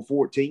 1 for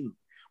 14.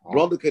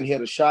 Brother couldn't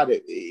hit a shot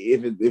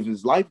if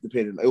his life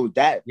depended. It was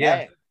that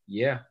bad.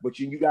 Yeah. But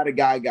you got a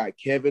guy got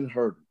Kevin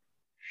Herter.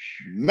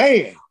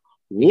 Man,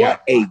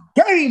 what a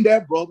game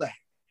that brother had.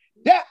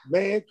 That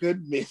man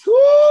couldn't miss. Woo,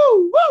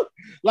 woo.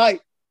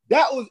 Like,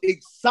 that was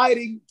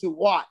exciting to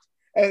watch.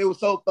 And it was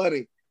so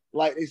funny.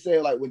 Like they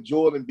say, like when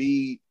Jordan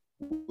Embiid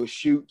would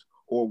shoot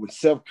or when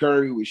Steph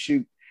Curry would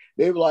shoot,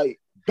 they were like,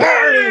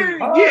 bang!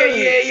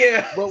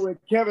 Yeah. But when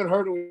Kevin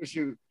Herter would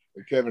shoot,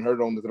 Kevin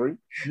Herter on the three.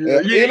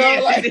 Like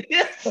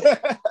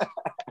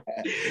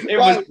it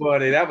was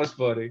funny. That was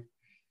funny.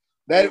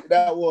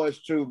 That was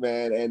true,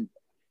 man.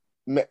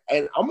 And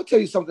I'm gonna tell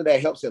you something that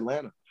helps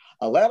Atlanta.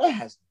 Atlanta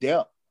has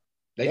depth.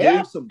 They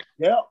have some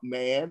depth,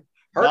 man.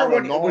 Herter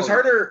wasn't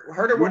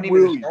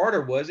even a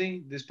starter, was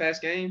he, this past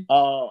game?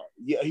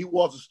 Yeah, he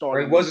was a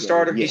starter. Or he was a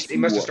starter. Yes, he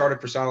must have started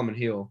for Solomon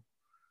Hill.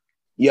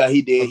 Yeah,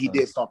 he did. He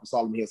did start for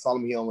Solomon Hill.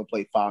 Solomon Hill only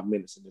played 5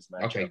 minutes in this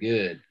match. Okay,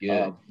 good.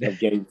 Of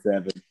Game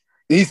 7.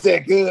 He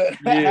said good.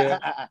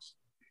 Yeah.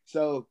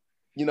 So,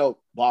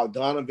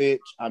 Bogdanovich,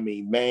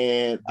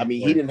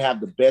 he didn't have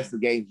the best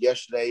of games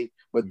yesterday,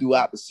 but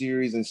throughout the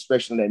series, and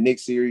especially in that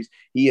Knicks series,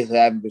 he is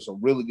having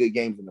some really good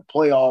games in the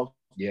playoffs.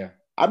 Yeah.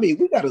 I mean,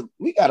 we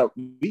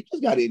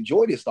just gotta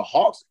enjoy this. The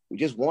Hawks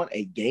just won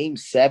a Game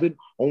 7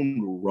 on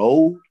the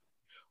road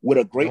with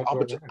a great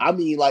opportunity. I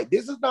mean, like,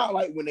 this is not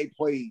like when they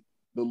played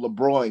the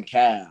LeBron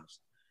Cavs.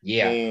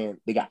 Yeah. And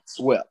they got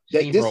swept.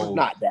 This is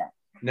not that.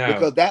 No.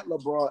 Because that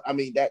LeBron,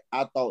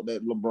 I thought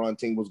that LeBron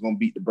team was going to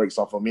beat the brakes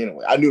off them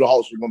anyway. I knew the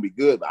Hawks were going to be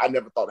good, but I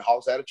never thought the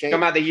Hawks had a chance.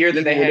 Come out the year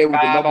that they had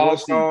 5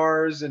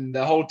 All-Stars and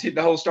the whole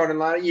starting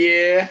line.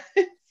 Yeah.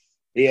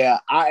 Yeah,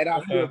 I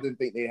still didn't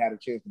think they had a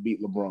chance to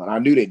beat LeBron. I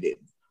knew they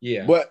didn't.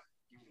 Yeah. But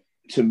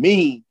to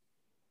me,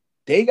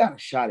 they got a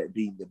shot at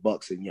beating the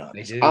Bucks and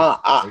Giannis. They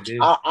do.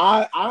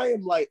 I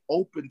am like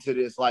open to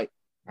this. Like,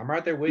 I'm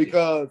right there with you.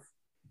 Because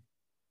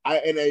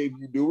if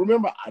you do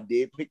remember, I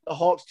did pick the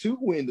Hawks to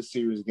win the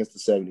series against the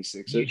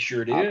 76ers. You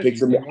sure did. I picked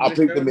them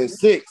in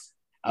 6.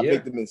 I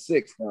picked them in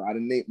 6. No,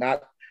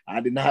 I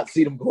did not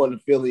see them going to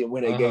Philly and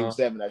win a Game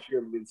 7. I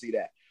surely didn't see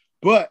that.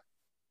 But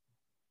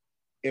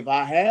if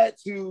I had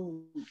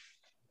to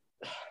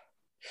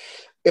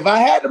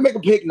make a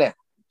pick now,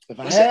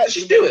 let's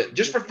just do it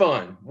just for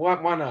fun. Why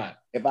not?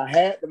 If I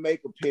had to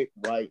make a pick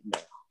right now,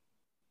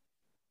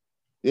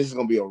 this is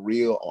gonna be a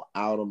real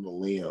out on the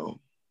limb,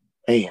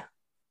 man.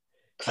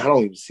 I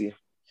don't even see it.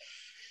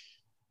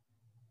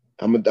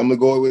 I'm gonna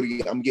go with it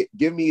again.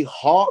 Give me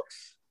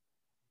Hawks.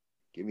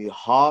 Give me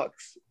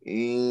Hawks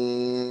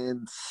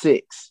in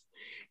 6.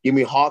 Give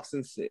me Hawks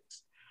in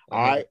 6. All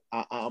right.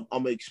 I'm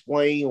gonna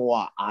explain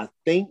why. I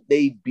think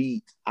they,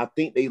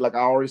 like I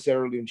already said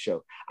earlier in the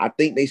show, I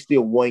think they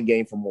still won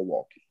game from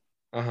Milwaukee.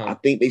 I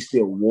think they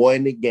still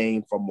won the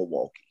game from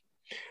Milwaukee.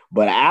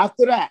 But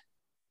after that,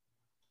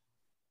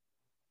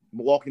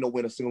 Milwaukee don't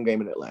win a single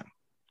game in Atlanta.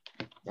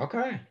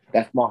 Okay.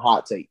 That's my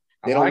hot take.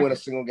 They don't win a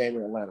single game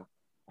in Atlanta.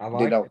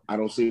 I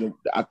don't see them.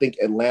 I think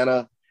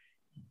Atlanta,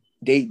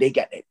 they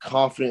got that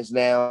confidence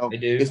now. They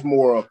do. It's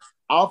more of,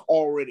 I've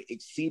already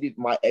exceeded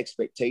my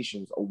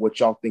expectations of what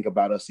y'all think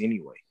about us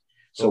anyway.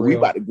 So we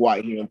about to go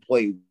out here and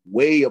play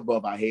way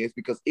above our heads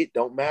because it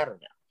don't matter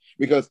now.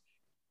 Because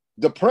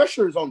the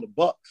pressure is on the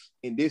Bucks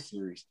in this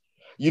series.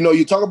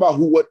 You talk about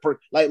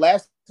like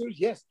last series,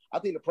 yes, I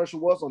think the pressure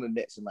was on the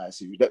Nets in last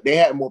series. They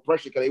had more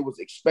pressure because they was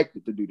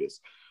expected to do this.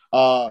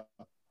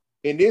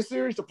 In this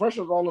series, the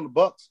pressure is all on the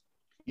Bucks.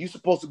 You're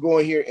supposed to go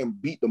in here and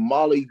beat the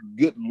Molly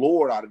good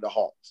Lord out of the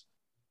Hawks,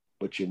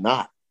 but you're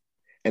not.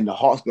 And the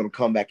Hawks going to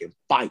come back and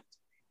fight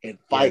and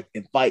fight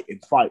and fight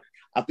and fight.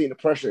 I think the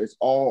pressure is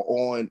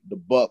all on the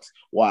Bucks,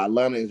 while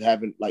Atlanta is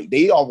having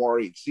they have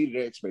already exceeded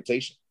their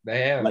expectation.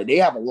 They have. They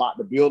have a lot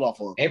to build off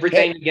of.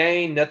 Everything to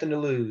gain, nothing to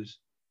lose.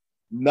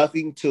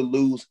 Nothing to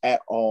lose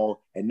at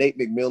all. And Nate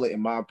McMillan, in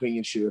my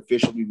opinion, should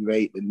officially be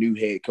made the new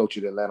head coach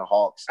of the Atlanta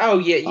Hawks. Oh,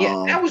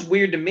 yeah. That was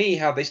weird to me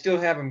how they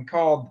still have him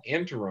called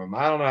interim.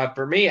 I don't know.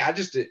 For me, I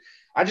just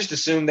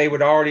assumed they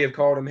would already have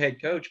called him head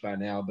coach by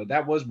now, but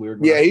that was weird.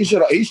 Yeah, he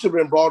should have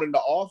been brought into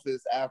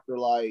office after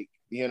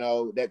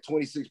that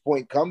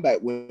 26-point comeback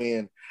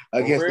win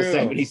against the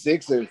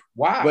 76ers.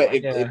 Wow. But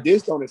if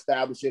this don't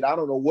establish it, I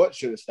don't know what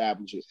should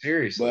establish it.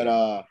 Seriously.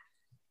 But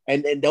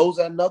and those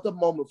are another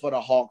moment for the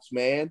Hawks,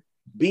 man.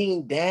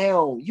 Being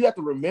down, you have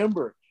to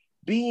remember,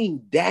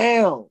 being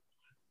down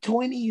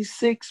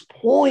 26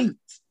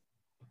 points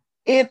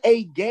in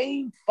a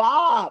game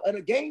 5,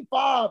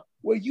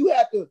 where you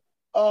had to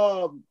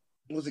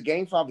was it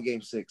game 5 or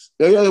game 6?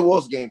 Yeah, it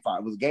was game 5.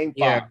 It was game 5.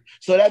 Yeah.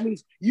 So that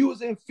means you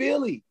was in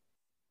Philly.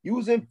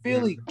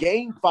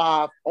 Game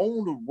 5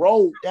 on the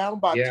road, down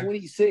by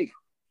 26.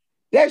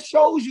 That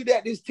shows you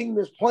that this team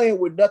is playing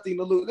with nothing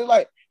to lose. They're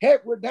like,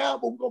 heck, we're down,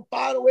 but we're going to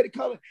find a way to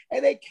come in.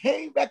 And they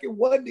came back and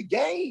won the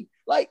game.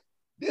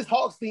 This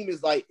Hawks team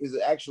is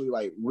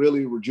actually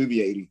really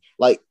rejuvenating.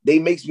 They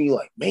makes me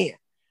man,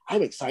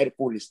 I'm excited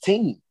for this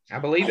team. I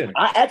believe in it.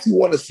 I actually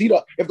want to see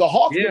if the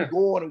Hawks can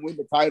go on and win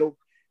the title,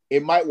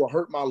 it might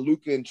hurt my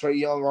Luka and Trae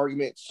Young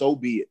argument. So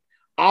be it.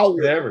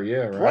 Whatever,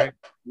 yeah, right.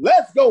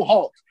 Let's go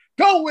Hawks.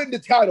 Go win the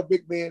title,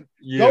 big man.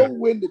 Yeah. Go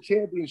win the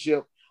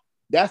championship.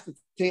 That's the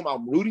team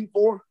I'm rooting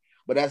for,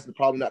 but that's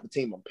probably not the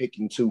team I'm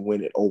picking to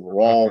win it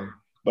overall. Uh-huh.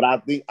 But I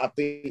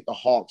think the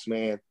Hawks,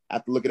 man,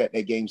 after looking at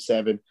that game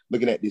 7,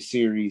 looking at this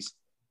series,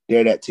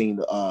 they're that team.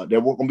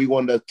 They're going to be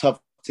one of the tough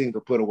teams to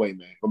put away,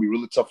 man. It's going to be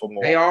really tough for them.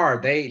 They are.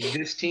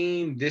 This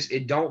team,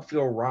 it don't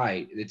feel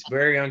right. It's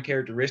very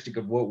uncharacteristic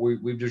of what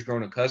we've just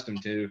grown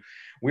accustomed to.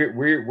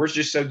 We're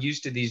just so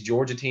used to these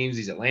Georgia teams,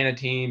 these Atlanta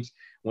teams.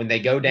 When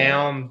they go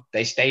down,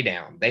 they stay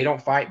down. They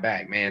don't fight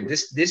back, man.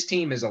 This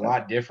team is a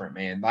lot different,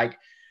 man.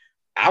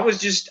 I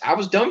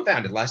was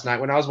dumbfounded last night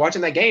when I was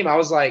watching that game. I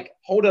was like,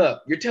 hold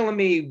up. You're telling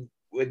me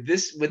with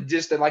just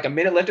a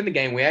minute left in the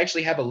game, we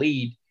actually have a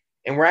lead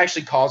and we're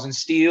actually causing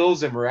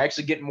steals and we're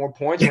actually getting more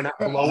points. We're not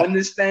blowing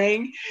this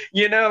thing.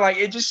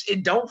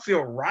 It don't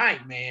feel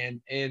right,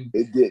 man. And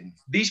it didn't.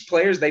 These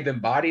players, they've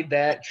embodied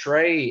that.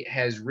 Trae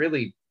has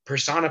really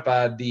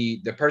personified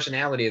the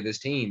personality of this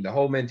team, the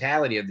whole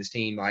mentality of this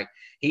team.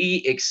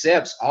 He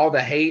accepts all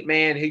the hate,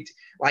 man. He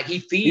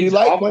feeds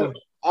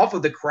off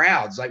of the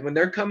crowds. When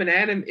they're coming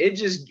at him, it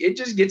just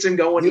gets him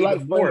going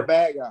even more. The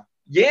bad guy.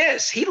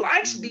 Yes, he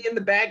likes being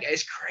the bad guy.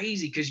 It's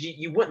crazy because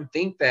you wouldn't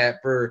think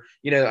that for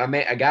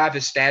a guy of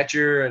his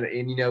stature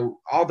and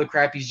all the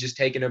crap he's just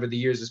taken over the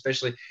years,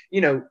 especially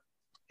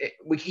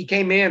he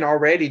came in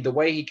already. The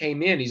way he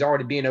came in, he's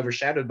already being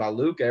overshadowed by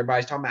Luka.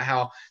 Everybody's talking about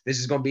how this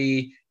is going to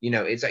be,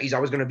 he's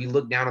always going to be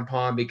looked down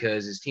upon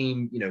because his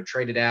team,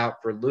 traded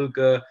out for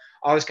Luka,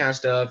 all this kind of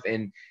stuff.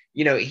 And,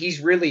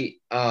 he's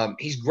really,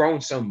 he's grown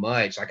so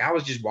much. I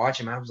was just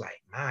watching him. I was like,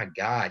 my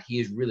God, he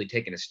is really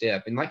taking a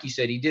step. And like you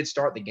said, he did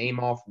start the game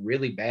off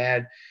really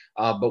bad.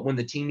 But when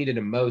the team needed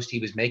him most, he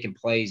was making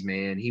plays,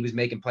 man. He was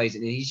making plays.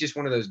 And he's just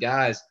one of those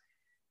guys,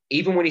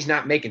 even when he's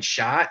not making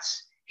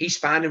shots, he's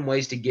finding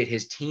ways to get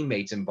his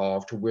teammates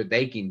involved to where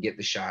they can get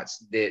the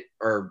shots that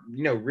are,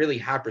 really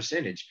high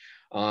percentage.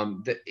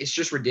 It's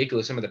just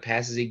ridiculous. Some of the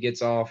passes he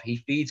gets off. He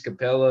feeds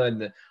Capella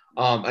and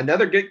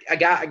another good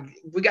guy.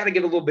 We got to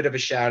give a little bit of a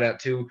shout out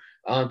to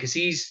because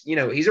he's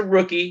a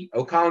rookie.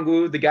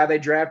 Okongwu, the guy they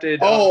drafted.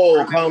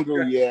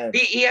 Okongwu, yeah.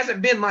 He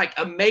hasn't been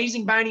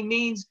amazing by any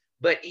means,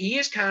 but he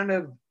is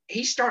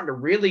he's starting to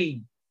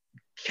really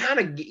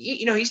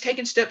he's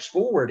taking steps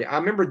forward. I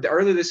remember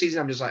earlier this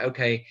season, I'm just like,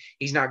 okay,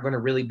 he's not going to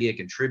really be a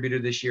contributor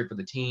this year for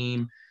the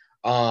team.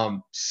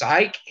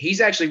 Psych,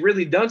 he's actually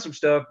really done some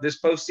stuff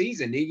this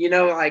postseason.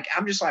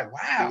 I'm just like,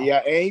 wow. Yeah,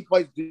 and he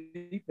plays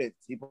defense.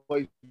 He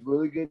plays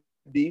really good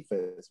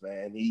defense,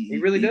 man. He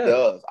really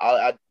does.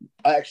 I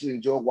actually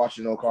enjoy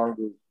watching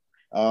Okongwu.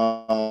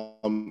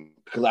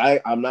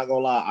 Because I'm not gonna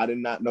lie, I did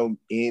not know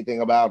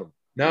anything about him.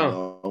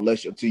 No,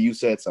 until you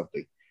said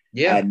something.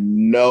 Yeah, I had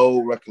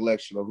no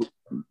recollection of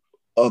who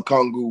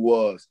Okongwu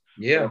was.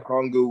 Yeah,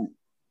 Okongwu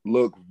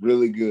looked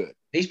really good.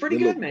 He's pretty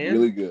good, man.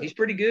 Really good. He's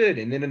pretty good.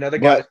 And then another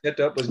guy that stepped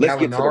up was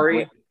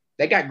Gallinari.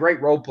 They got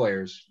great role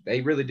players.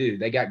 They really do.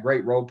 They got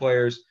great role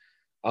players.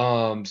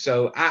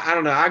 So I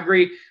don't know. I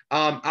agree.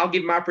 I'll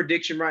give my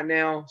prediction right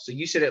now. So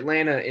you said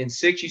Atlanta in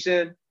 6, you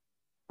said?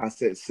 I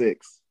said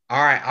 6.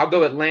 All right. I'll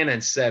go Atlanta in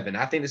 7.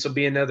 I think this will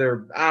be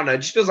another, I don't know. It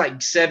just feels like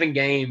 7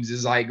 games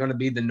is going to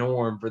be the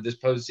norm for this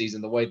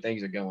postseason, the way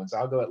things are going. So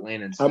I'll go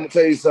Atlanta in 7. I'm going to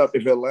tell you something.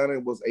 If Atlanta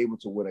was able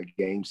to win a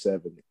game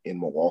 7 in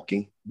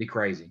Milwaukee, it'd be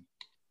crazy.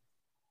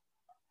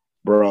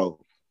 Bro,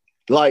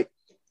 we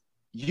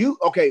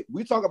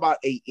talk about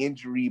a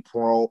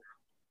injury-prone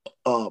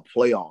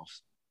playoffs.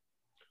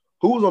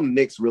 Who was on the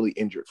Knicks really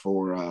injured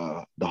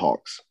for the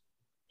Hawks,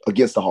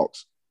 against the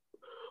Hawks?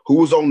 Who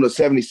was on the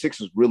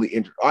 76ers really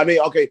injured? I mean,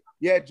 okay,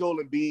 yeah,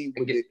 Joel Embiid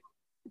with it.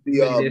 the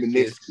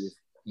meniscus.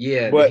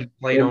 Yeah, but he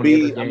played on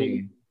every Embiid,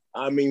 game.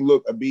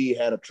 Look, Embiid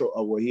had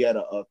he had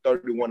a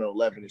 31 and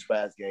 11 this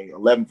past game,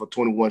 11 for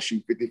 21,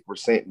 shooting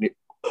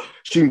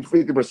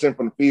 50%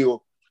 from the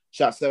field,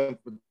 shot 7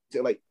 for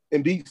 10. Like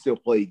Embiid still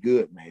played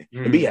good, man.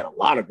 Embiid had a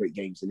lot of great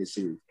games in this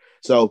series.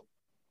 So,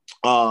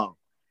 and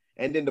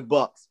then the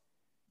Bucks,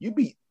 you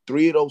beat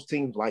 3 of those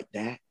teams like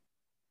that.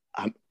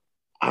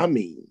 I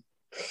mean,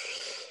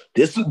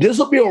 this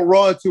will be a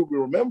run to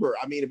remember.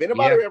 I mean, if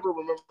anybody ever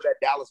remember that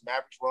Dallas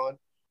Mavericks run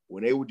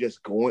when they were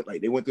just going,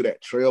 like they went through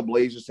that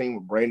Trailblazers team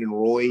with Brandon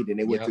Roy, then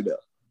they went to the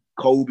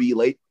Kobe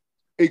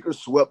Lakers,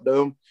 swept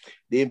them,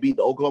 then beat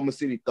the Oklahoma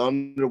City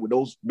Thunder with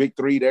those big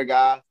 3, their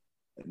guys,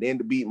 and then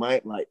to beat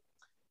Mike. Like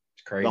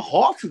it's crazy. The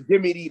Hawks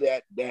give me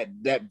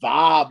that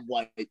vibe,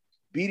 like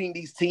beating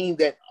these teams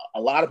that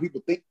a lot of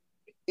people think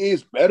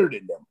is better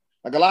than them.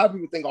 Like a lot of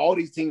people think all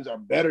these teams are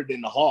better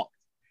than the Hawks,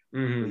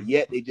 but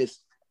yet they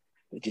just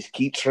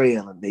keep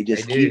trailing. They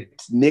keep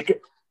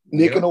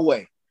nicking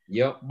away.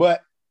 Yep.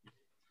 But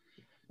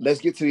let's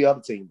get to the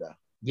other team, though.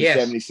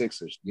 Yes. The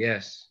 76ers.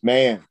 Yes.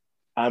 Man,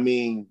 I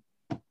mean,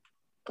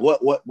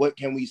 what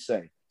can we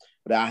say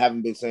that I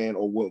haven't been saying,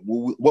 or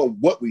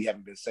what we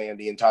haven't been saying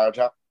the entire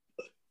time?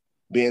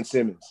 Ben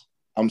Simmons,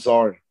 I'm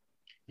sorry.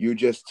 You're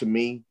just, to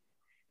me,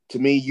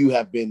 you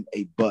have been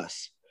a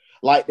bust.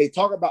 Like, they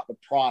talk about the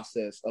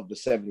process of the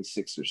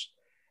 76ers,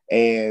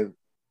 and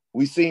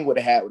we seen what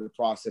they had with the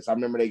process. I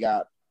remember they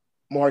got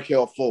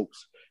Markelle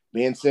Fultz.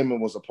 Ben Simmons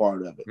was a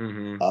part of it.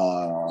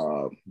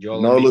 Nerlens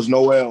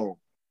Noel.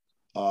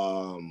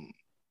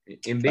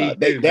 Embiid.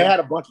 They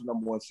had a bunch of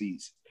number 1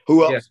 seeds.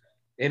 Who else?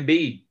 Yeah.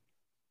 Embiid.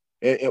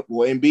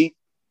 Embiid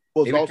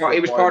was he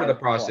was part of the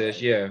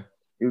process. Yeah,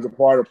 he was a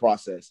part of the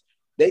process.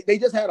 They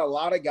just had a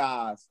lot of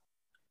guys,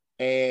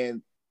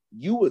 and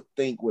you would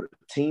think with a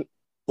team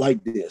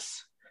like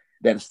this,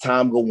 that as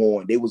time go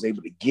on, they was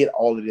able to get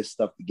all of this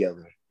stuff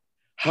together.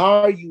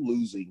 How are you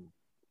losing?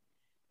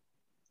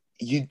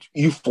 You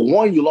for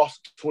one, you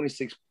lost a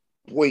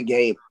 26-point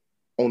game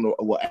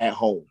at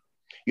home.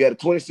 You had a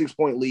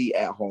 26-point lead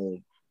at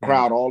home,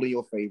 crowd all in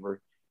your favor,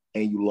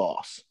 and you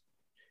lost.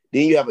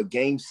 Then you have a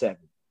game 7.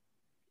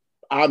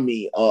 I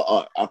mean,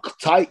 a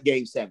tight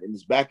game 7.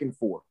 It's back and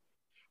forth,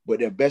 but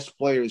their best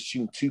player is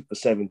shooting 2 for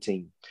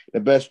 17. The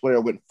best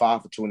player went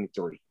 5 for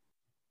 23.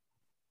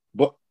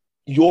 But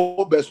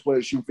your best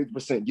player shooting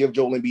 50%. Give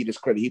Joel Embiid his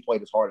credit. He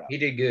played his heart out. He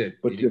did good.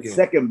 But the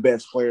second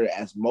best player,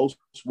 as most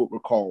would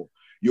recall,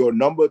 your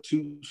number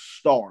 2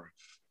 star,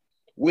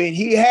 when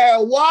he had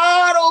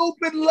wide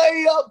open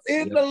layups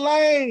in the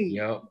lane,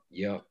 Yep.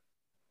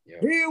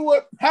 he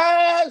would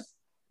pass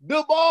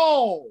the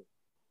ball.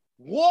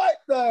 What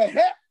the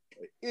heck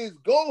is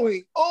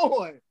going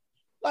on?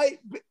 Like,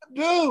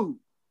 dude,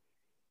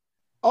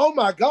 oh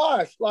my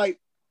gosh. Like,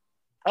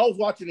 I was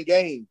watching the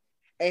game,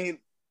 and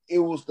it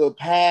was the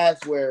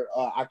pass where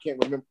I can't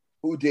remember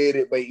who did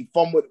it, but he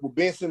fumbled.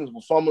 Ben Simmons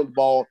was fumbling the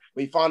ball,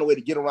 but he found a way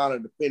to get around a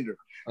defender.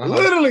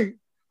 Literally,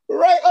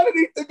 right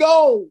underneath the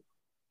goal.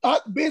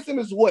 Ben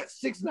Simmons is what,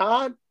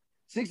 6'9",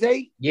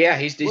 6'8"? Yeah,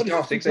 he's tall,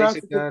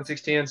 6'8", 6'9",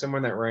 6'10", somewhere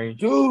in that range.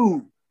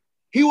 Dude,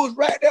 he was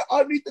right there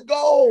underneath the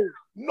goal.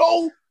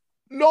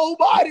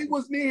 Nobody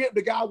was near him.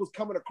 The guy was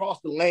coming across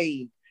the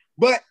lane,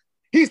 but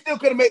he still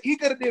could have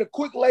did a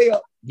quick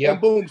layup and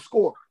boom,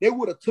 score. They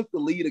would have took the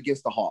lead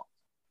against the Hawks.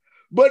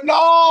 But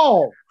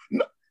no,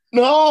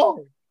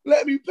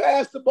 let me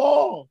pass the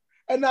ball.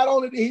 And not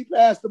only did he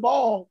pass the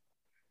ball,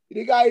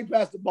 the guy he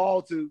passed the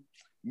ball to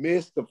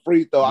missed the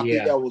free throw. I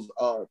think that was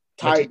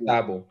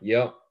Thybulle.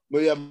 Yep.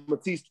 But yeah,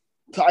 Matisse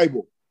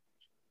Thybulle.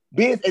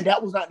 And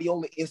that was not the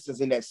only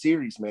instance in that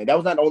series, man. That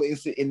was not the only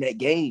instance in that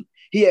game.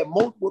 He had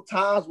multiple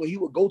times where he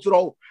would go to the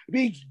hole,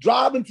 be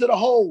driving to the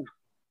hole,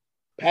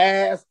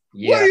 pass.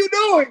 Yeah. What are you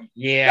doing?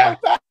 Yeah.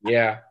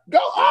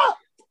 Go up.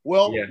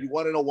 Well, you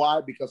want to know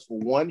why? Because for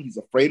one, he's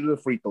afraid of the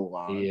free throw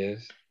line. He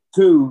is.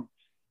 2,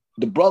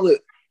 the brother,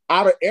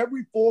 out of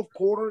every fourth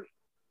quarter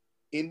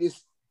in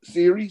this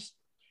series,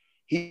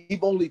 he's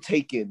only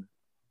taken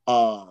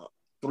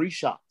 3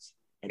 shots,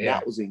 and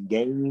that was in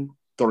game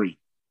 3.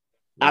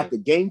 After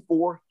game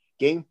 4,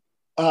 game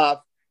 5,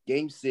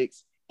 game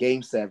 6,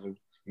 game 7,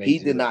 he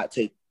did not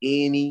take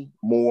any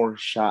more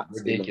shots.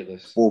 Ridiculous. In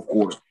the fourth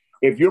quarter.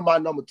 If you're my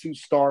number 2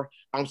 star,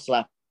 I'm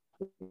slapping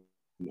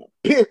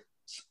piss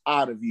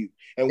out of you.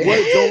 And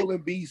what Joel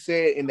Embiid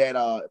said in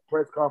that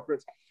press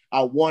conference, I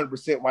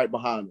 100% right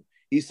behind him.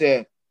 He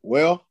said,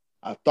 well,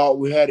 I thought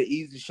we had an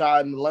easy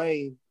shot in the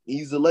lane,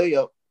 easy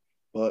layup,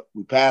 but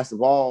we passed the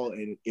ball,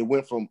 and it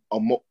went from a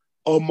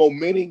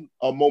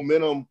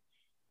momentum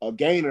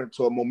gainer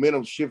to a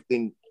momentum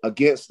shifting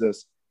against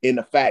us in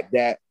the fact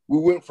that we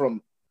went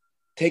from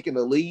taking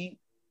the lead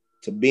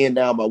to being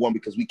down by 1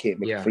 because we can't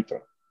make a free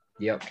throw.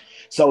 Yep.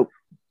 So,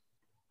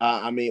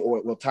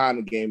 or tying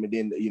the game, and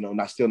then,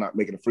 not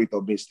making a free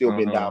throw,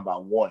 being down by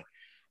 1.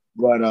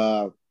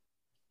 But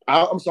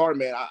I'm sorry,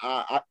 man.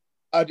 I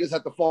just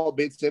have to fault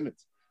Ben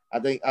Simmons. I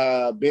think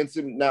Ben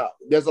Simmons. Now,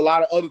 there's a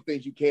lot of other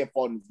things you can't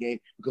fault in this game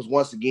because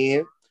once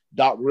again,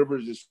 Doc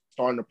Rivers is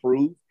starting to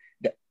prove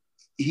that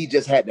he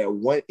just had that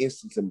one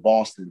instance in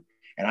Boston,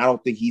 and I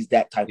don't think he's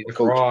that type He's of a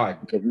coach. fraud.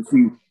 Because we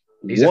see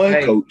He's a one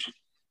fake. coach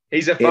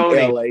He's a in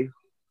phony. LA.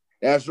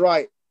 That's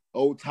right.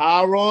 Oh,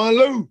 Tyronn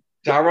Lue.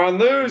 Tyronn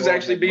Lue's Lord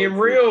actually have being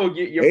mercy. real.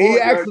 Your He boy,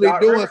 actually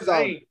Doc doing Rivers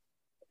something. ain't.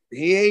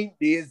 He ain't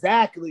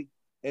exactly,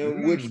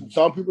 in which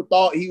some people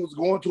thought he was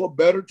going to a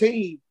better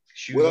team.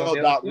 Shoes on the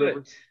other Doc foot.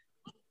 Rivers.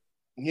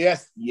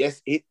 Yes,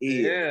 it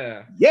is.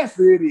 Yeah. Yes,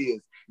 it is.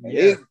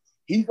 Yeah.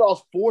 He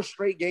lost 4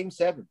 straight game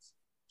 7s.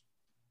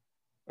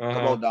 Uh-huh.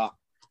 Come on, Doc.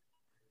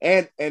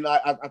 And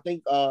I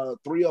think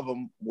 3 of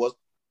them was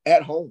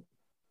at home.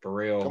 For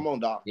real. Come on,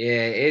 Doc.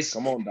 Yeah,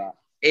 come on, Doc.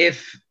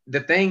 If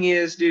the thing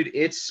is, dude,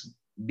 it's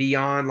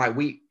beyond like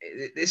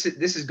this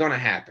is gonna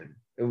happen.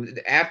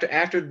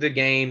 After the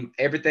game,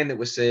 everything that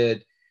was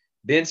said,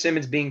 Ben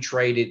Simmons being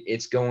traded,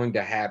 it's going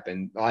to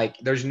happen. Like,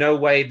 there's no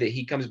way that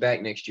he comes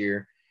back next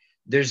year.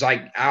 There's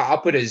like, I'll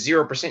put a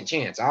 0%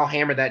 chance. I'll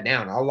hammer that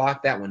down. I'll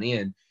lock that one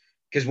in.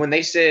 Because when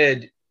they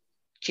said,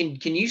 can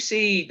you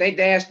see, they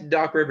asked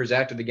Doc Rivers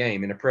after the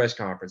game in a press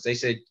conference, they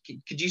said,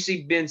 could you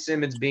see Ben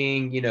Simmons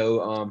being,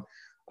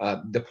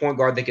 the point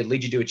guard that could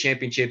lead you to a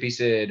championship? He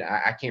said,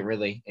 I can't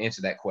really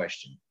answer that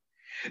question.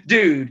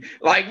 Dude,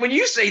 like, when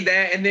you say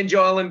that, and then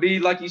Joel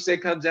Embiid, like you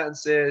said, comes out and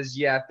says,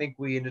 yeah, I think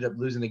we ended up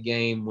losing the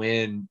game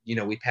when,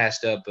 we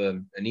passed up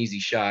an easy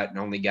shot and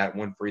only got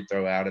 1 free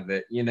throw out of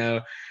it.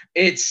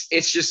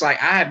 It's just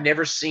like, I have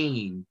never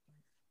seen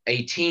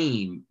a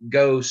team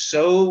go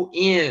so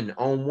in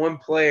on one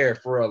player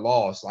for a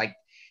loss. Like,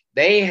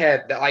 they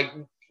have, like,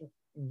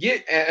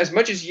 get as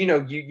much as,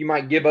 you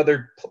might give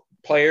other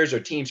players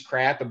or teams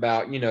crap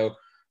about,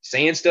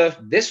 saying stuff.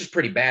 This was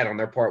pretty bad on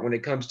their part when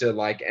it comes to,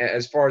 like,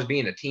 as far as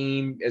being a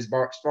team, as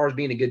far as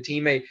being a good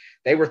teammate.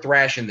 They were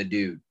thrashing the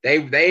dude.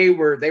 They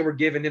were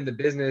giving him the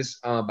business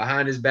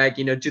behind his back,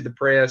 to the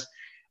press.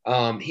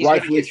 He's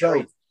rightfully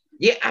so.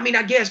 Yeah, I mean,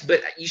 I guess,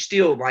 but you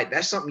still, like,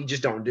 that's something you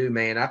just don't do,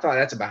 man. I thought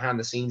that's a behind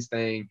the scenes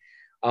thing.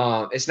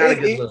 It's not a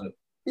good look.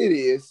 It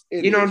is.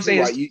 You know what I'm saying?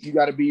 Right. You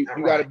got to be.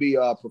 You got to be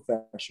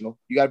professional.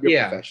 You got to be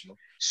a professional.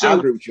 So I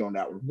agree with you on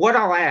that one. What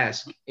I'll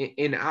ask,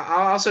 and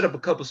I'll set up a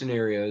couple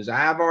scenarios.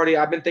 I've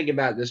been thinking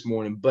about it this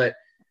morning, but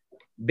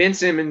Ben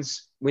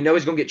Simmons, we know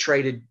he's going to get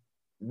traded.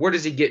 Where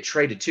does he get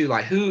traded to?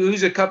 Like,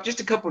 who's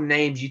just a couple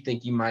names you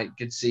think you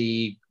could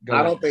see going?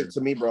 I don't think,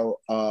 to me, bro,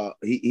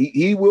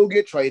 he will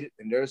get traded,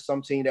 and there's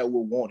some team that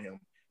will want him.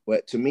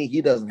 But to me,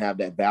 he doesn't have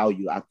that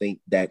value, I think,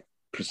 that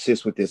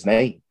persists with his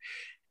name.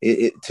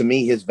 To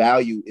me, his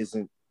value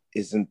isn't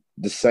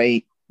the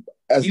same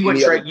as you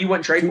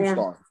wouldn't trade for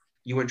him.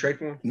 You wouldn't trade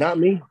for him? Not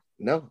me.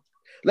 No.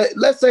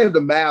 Let's say if the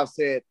Mavs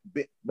said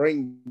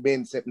bring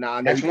Ben Simmons.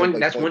 Nah, that's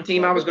one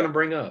team I was going to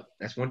bring up.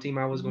 That's one team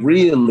I was going to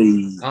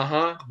really.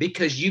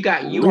 Because you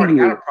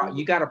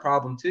already got a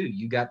problem too.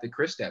 You got the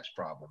Kristaps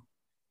problem.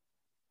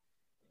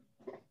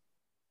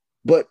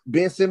 But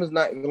Ben Simmons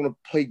not going to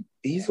play.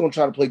 He's going to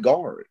try to play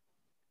guard,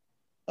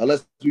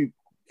 unless we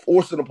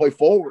force him to play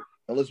forward.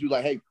 Unless we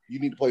like, hey, you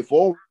need to play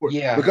forward.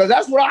 Yeah. Because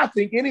that's what I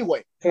think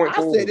anyway.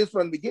 I said this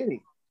from the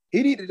beginning.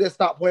 He needed to just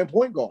stop playing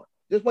point guard.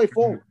 Just play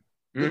forward.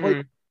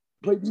 Just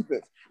play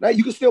defense. Now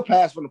you can still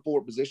pass from the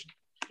forward position.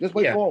 Just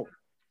play forward.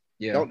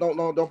 Yeah.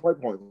 Don't play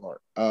point guard.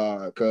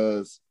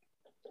 Because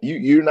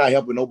you're not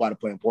helping nobody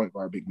playing point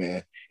guard, big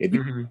man. If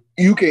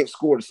you can't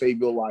score to save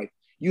your life,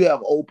 you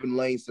have open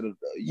lanes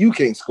you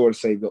can't score to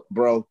save your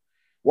bro.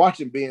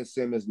 Watching Ben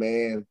Simmons,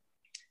 man.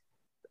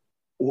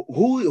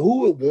 Who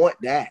would want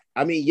that?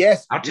 I mean,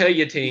 yes. I'll tell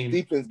you a team.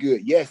 Defense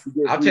good. Yes.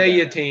 I'll tell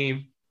you a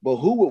team. But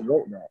who would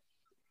want that?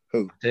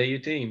 Who? I'll tell you a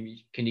team.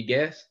 Can you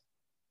guess?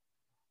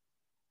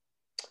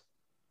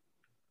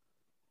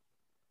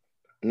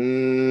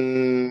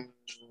 It's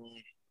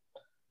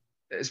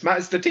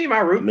the team I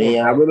root for.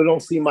 Man, I really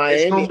don't see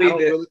Miami.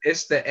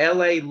 It's the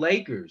LA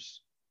Lakers.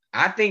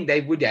 I think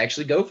they would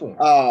actually go for him.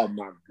 Oh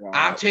my God!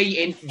 I'll tell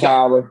you. And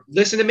Tyler,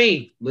 listen to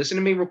me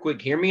real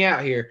quick. Hear me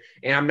out here.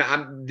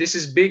 And this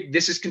is big.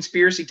 This is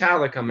conspiracy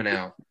Tyler coming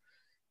out.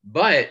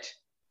 But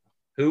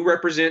who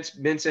represents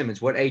Ben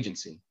Simmons? What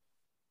agency?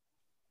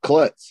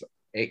 Clutch.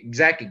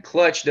 Exactly.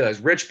 Clutch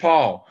does. Rich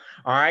Paul.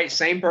 All right.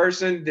 Same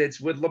person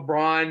that's with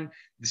LeBron.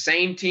 The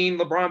same team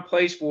LeBron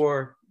plays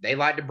for. They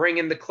like to bring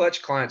in the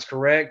Clutch clients,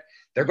 correct?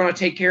 They're going to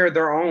take care of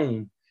their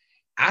own.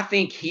 I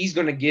think he's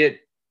going to get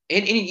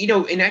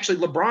and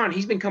actually LeBron,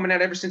 he's been coming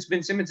out ever since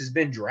Ben Simmons has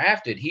been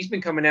drafted. He's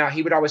been coming out.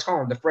 He would always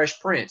call him the Fresh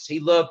Prince. He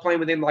loved playing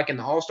with him like in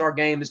the All-Star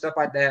game and stuff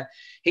like that.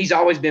 He's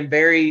always been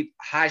very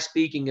high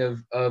speaking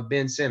of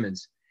Ben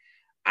Simmons.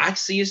 I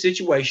see a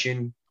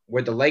situation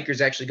where the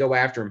Lakers actually go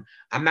after him.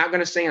 I'm not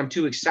going to say I'm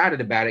too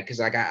excited about it because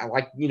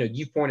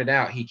you pointed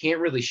out, he can't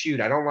really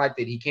shoot. I don't like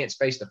that he can't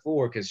space the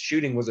floor because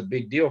shooting was a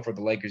big deal for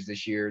the Lakers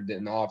this year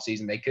in the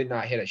offseason. They could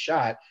not hit a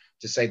shot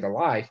to save their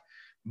life.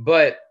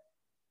 But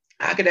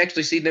I could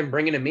actually see them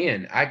bringing him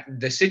in.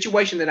 The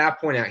situation that I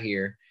point out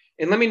here,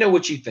 and let me know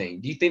what you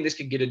think. Do you think this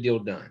could get a deal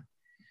done?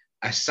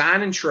 A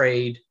sign and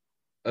trade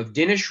of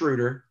Dennis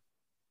Schroeder,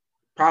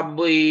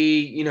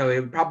 probably, it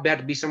would probably have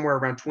to be somewhere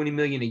around $20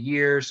 million a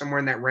year, somewhere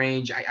in that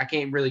range. I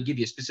can't really give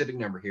you a specific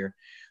number here,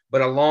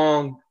 but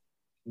along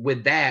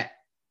with that,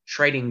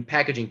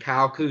 packaging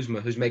Kyle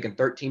Kuzma, who's making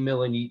 $13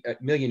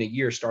 million a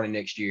year starting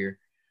next year,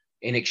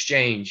 in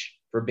exchange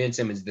for Ben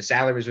Simmons, the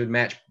salaries would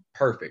match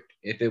perfect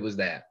if it was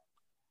that.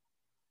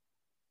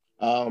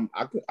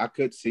 I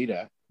could see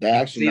that.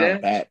 That's actually not that?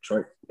 a bad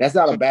trade. That's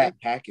not a bad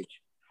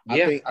package.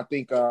 Yeah. I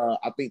think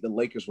the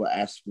Lakers will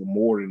ask for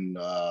more than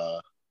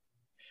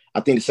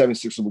I think the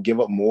 76ers will give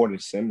up more than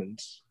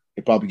Simmons.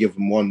 They probably give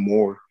him one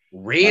more.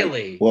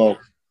 Really? Well,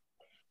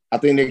 I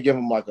think they give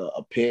him like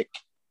a pick.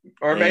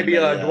 Or maybe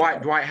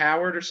Dwight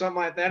Howard or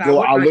something like that.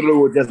 I literally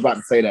was just about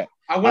to say that.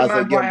 I wouldn't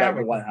mind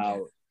Dwight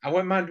Howard. I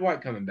wouldn't mind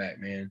Dwight coming back,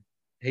 man.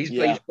 He's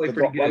played pretty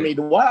good. I mean,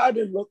 Dwight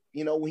didn't look,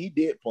 when he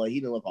did play, he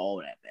didn't look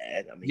all that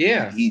bad. I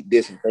mean, he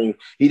did some things.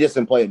 He just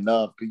didn't play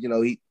enough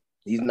because,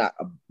 he's not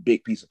a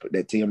big piece of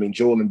that team. I mean,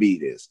 Joel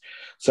Embiid is.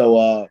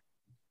 So,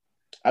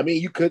 I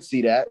mean, you could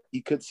see that.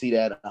 You could see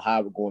that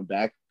Howard going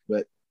back,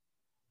 but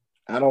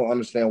I don't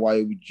understand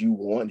why would you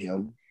want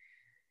him.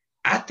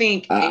 I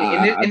think,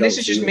 and this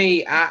is just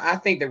me, I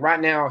think that right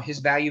now his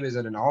value is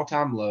at an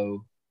all-time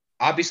low.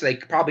 Obviously, they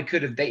probably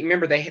could have.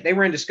 They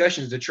were in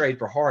discussions to trade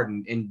for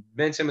Harden, and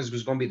Ben Simmons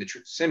was going to be the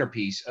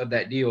centerpiece of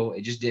that deal.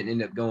 It just didn't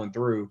end up going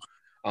through.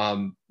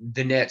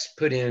 The Nets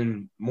put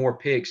in more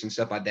picks and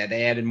stuff like that.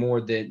 They added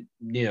more than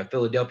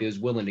Philadelphia was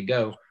willing to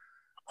go.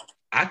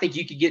 I think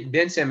you could get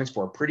Ben Simmons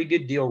for a pretty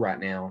good deal right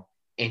now,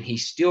 and he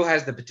still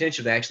has the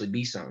potential to actually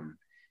be something.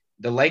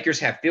 The Lakers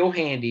have Phil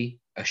Handy,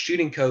 a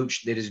shooting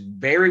coach that is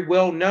very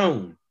well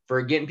known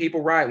for getting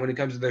people right when it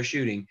comes to their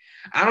shooting.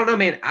 I don't know,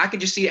 man. I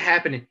could just see it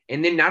happening.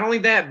 And then not only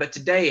that, but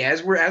today,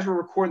 as we're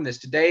recording this,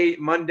 today,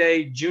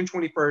 Monday, June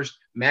 21st,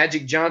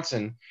 Magic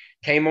Johnson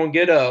came on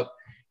Get Up,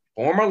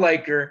 former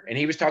Laker, and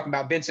he was talking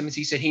about Ben Simmons.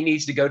 He said he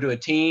needs to go to a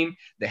team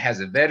that has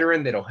a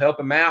veteran that'll help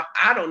him out.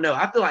 I don't know.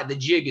 I feel like the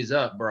jig is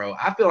up, bro.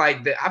 I feel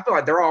like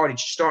they're already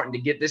starting to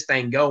get this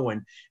thing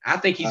going. I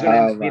think he's going to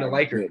end up being a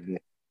Laker.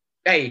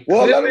 Hey,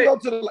 well, let him go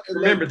to the.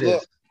 Remember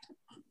this.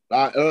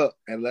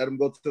 And let him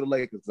go to the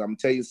Lakers. I'm gonna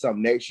tell you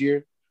something. Next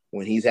year,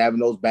 when he's having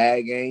those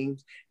bad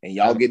games, and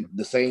y'all get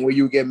the same way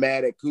you get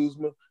mad at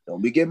Kuzma,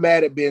 don't be getting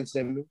mad at Ben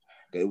Simmons.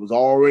 It was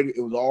already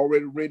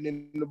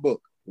written in the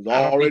book. It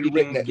was already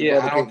written that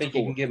I don't think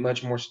you can get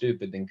much more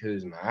stupid than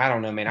Kuzma. I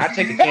don't know, man. I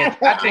take a chance.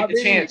 I take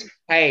the chance.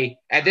 Hey,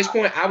 at this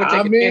point, I would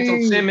take a chance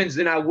on Simmons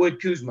than I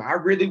would Kuzma. I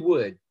really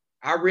would.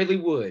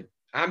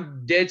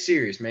 I'm dead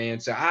serious, man.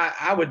 So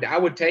I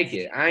would take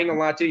it. I ain't gonna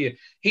lie to you.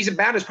 He's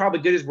about as probably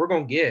good as we're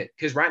gonna get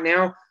because right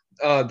now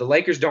the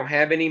Lakers don't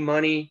have any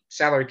money,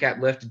 salary cap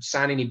left to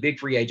sign any big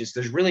free agents.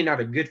 There's really not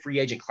a good free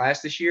agent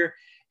class this year.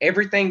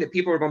 Everything that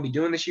people are going to be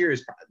doing this year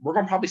is we're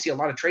going to probably see a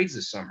lot of trades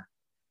this summer.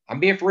 I'm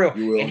being for real.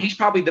 And he's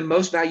probably the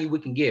most value we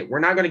can get. We're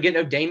not going to get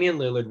no Damian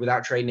Lillard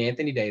without trading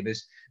Anthony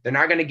Davis. They're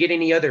not going to get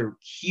any other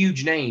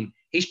huge name.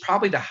 He's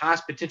probably the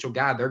highest potential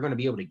guy they're going to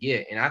be able to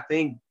get. And I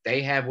think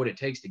they have what it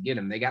takes to get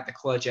him. They got the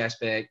clutch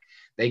aspect.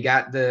 They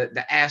got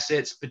the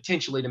assets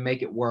potentially to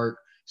make it work.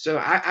 So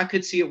I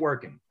could see it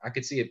working. I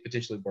could see it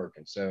potentially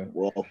working. So,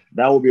 well,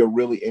 that would be a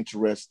really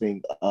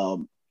interesting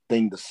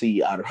thing to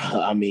see out of,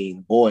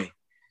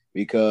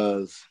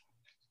 because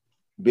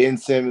Ben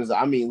Simmons,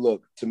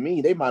 look, to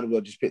me, they might as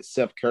well just put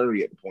Seth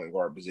Curry at the point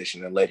guard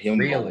position and let him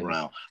go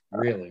around.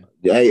 Really?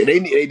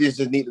 They just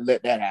need to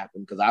let that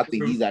happen because I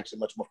think he's actually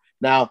much more.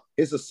 Now,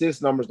 his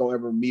assist numbers don't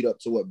ever meet up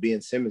to what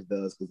Ben Simmons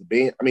does because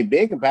Ben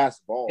can pass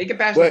the ball. He can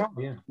pass the ball,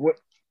 yeah.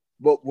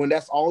 But when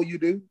that's all you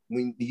do,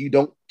 when you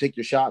don't take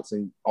your shots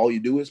and all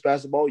you do is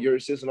pass the ball, your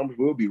assist numbers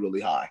will be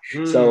really high.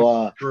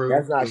 So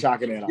that's not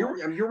shocking at all.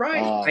 You're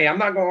right. Hey, I'm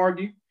not going to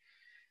argue.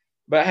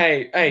 But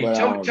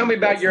tell me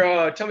about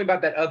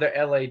that other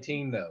LA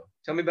team though.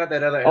 Tell me about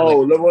that other LA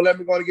team. Well, let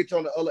me go and get you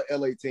on the other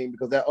LA team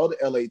because that other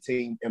LA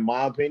team, in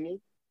my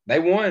opinion, they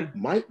won.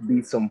 Might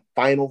be some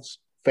finals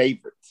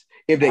favorites.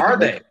 If they are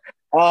they?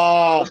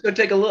 Let's go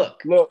take a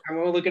look. Look, I'm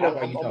gonna look it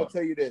up. I'm gonna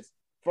tell you this.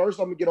 First,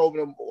 I'm gonna get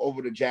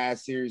over the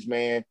Jazz series,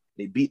 man.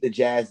 They beat the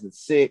Jazz in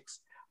 6.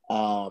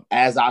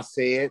 As I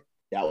said,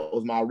 that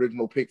was my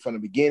original pick from the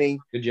beginning.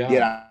 Good job.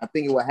 Yeah, I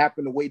think it would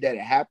happen the way that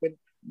it happened.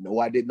 No,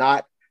 I did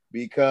not.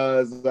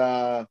 Because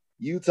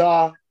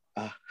Utah,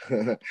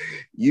 man,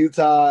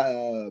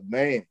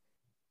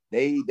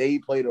 they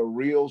played a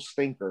real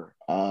stinker.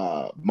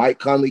 Mike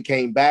Conley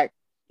came back.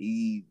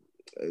 He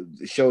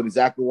showed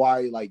exactly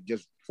why, like,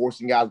 just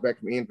forcing guys back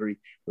from injury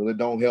really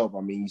don't help.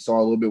 I mean, you saw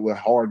a little bit with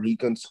Harden. He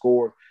couldn't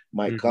score.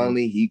 Mike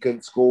Conley, he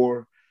couldn't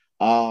score.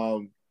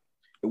 It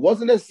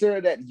wasn't necessarily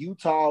that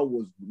Utah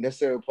was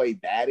necessarily play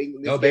batting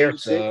in this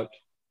Gobert sucked.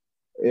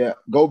 Yeah,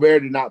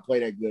 Gobert did not play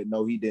that good.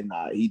 No, he did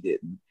not. He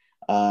didn't.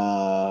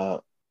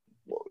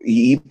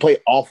 He played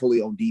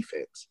awfully on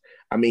defense.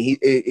 I mean, he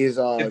is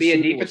to be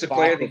a defensive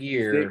player of the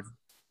year.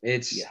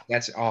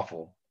 That's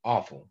awful.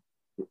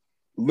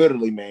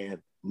 Literally,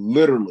 man.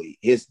 Literally,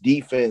 his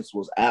defense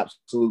was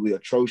absolutely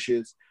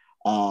atrocious.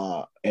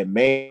 And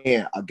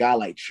man, a guy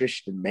like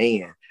Tristan,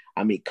 man,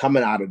 I mean,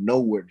 coming out of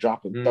nowhere,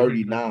 dropping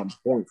 39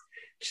 points,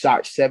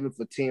 shot 7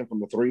 for 10 from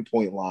the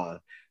 3-point line.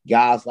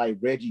 Guys like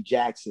Reggie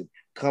Jackson,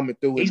 coming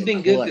through He's in the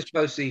been good this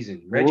clutch.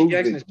 postseason. Reggie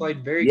Jackson has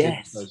played very good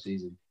this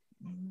postseason.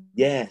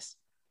 Yes.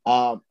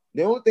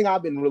 The only thing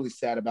I've been really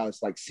sad about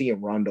is like seeing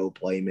Rondo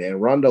play, man.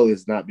 Rondo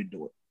has not been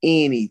doing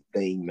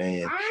anything,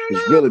 man.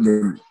 It's really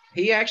been.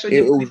 He actually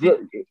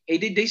he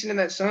did decent in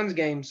that Suns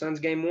game. Suns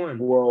game 1.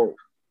 Well,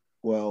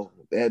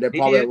 that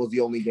probably was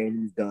the only game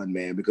he's done,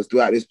 man. Because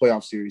throughout this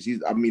playoff series,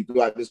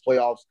 throughout this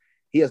playoffs,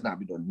 he has not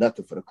been doing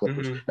nothing for the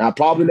Clippers. Mm-hmm. Now,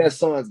 probably that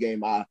Suns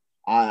game, I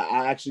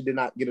actually did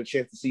not get a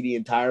chance to see the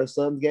entire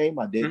Suns game.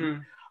 I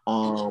didn't.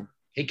 Mm-hmm.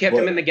 He kept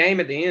him in the game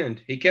at the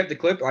end. He kept the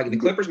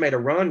Clippers made a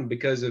run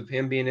because of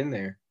him being in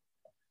there.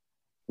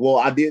 Well,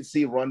 I did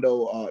see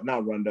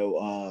not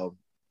Rondo.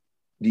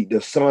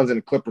 The Suns and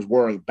the Clippers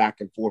were a back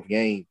and forth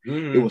game.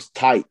 Mm-hmm. It was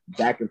tight,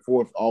 back and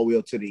forth all the way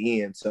up to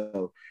the end.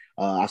 So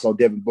I saw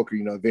Devin Booker,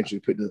 eventually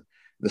put the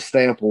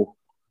stample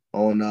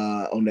on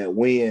that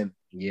win.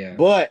 Yeah.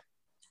 But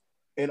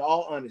in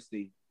all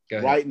honesty,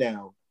 right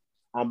now,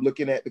 I'm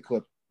looking at the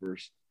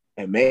Clippers,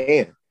 and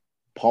man,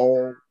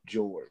 Paul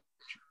George.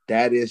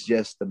 That is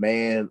just the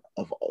man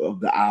of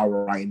the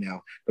hour right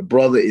now. The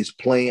brother is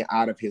playing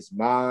out of his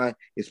mind.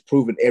 It's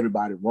proving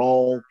everybody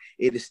wrong.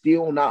 It is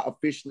still not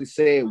officially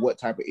said what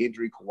type of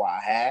injury Kawhi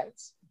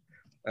has.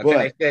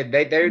 But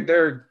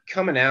they're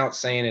coming out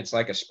saying it's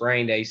like a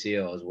sprained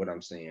ACL is what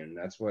I'm saying.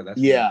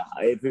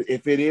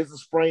 If it is a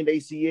sprained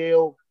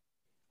ACL,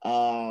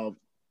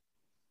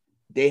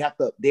 they have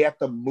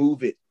to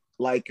move it.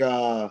 Like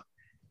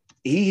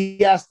he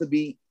has to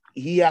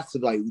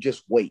like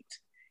just wait.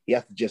 He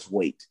has to just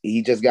wait.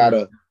 He just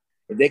gotta.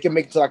 If they can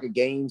make it to like a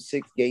game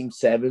 6, game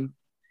 7,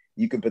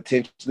 you could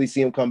potentially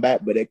see him come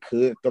back, but it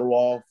could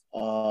throw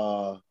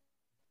off.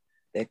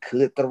 That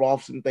could throw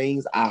off some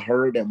things. I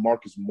heard that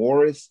Marcus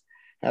Morris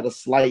had a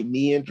slight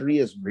knee injury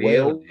as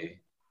well.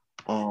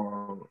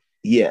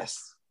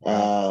 Yes.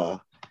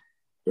 Wow.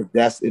 If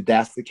that's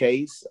the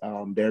case,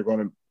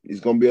 it's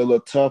gonna be a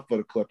little tough for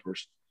the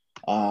Clippers.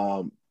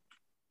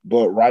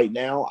 But right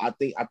now, I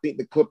think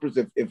the Clippers,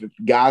 if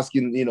guys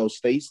can,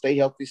 stay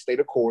healthy, stay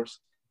the course,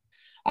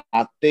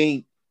 I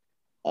think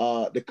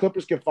the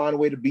Clippers can find a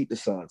way to beat the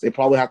Suns. They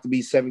probably have to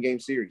be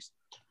 7-game series.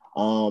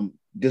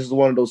 This is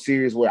one of those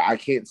series where I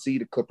can't see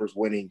the Clippers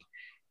winning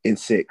in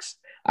 6.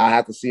 I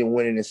have to see them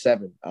winning in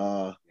 7.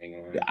 I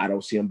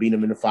don't see them beating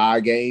them in the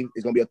 5 game.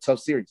 It's gonna be a tough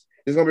series.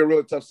 It's gonna be a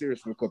really tough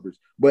series for the Clippers,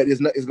 but it's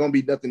gonna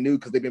be nothing new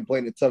because they've been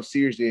playing a tough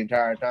series the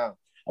entire time.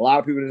 A lot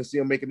of people didn't see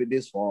them making it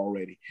this far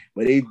already,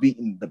 but they've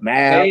beaten the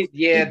Mavs.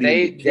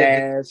 They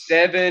did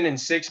 7 and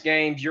 6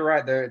 games. You're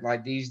right. They're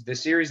like the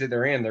series that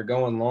they're in. They're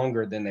going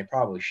longer than they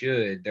probably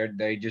should.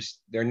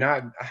 They're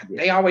not.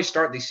 They always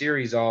start the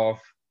series off.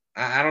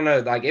 I don't know.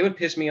 Like it would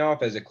piss me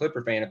off as a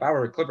Clipper fan. If I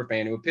were a Clipper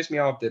fan, it would piss me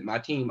off that my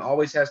team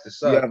always has to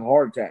suck. You have a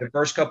heart attack. The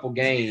first couple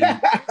games.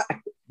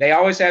 They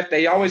always have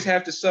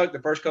to suck the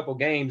first couple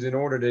games in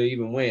order to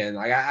even win.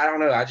 Like I don't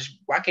know.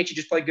 Why can't you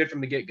just play good from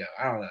the get go?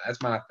 I don't know.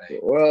 That's my thing.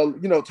 Well,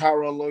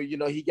 Tyronn Lue,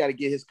 he got to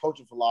get his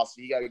coaching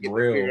philosophy. He got to get to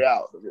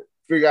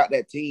figure out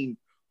that team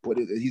what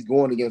he's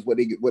going against, what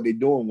they're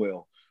doing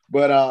well.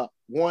 But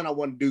one I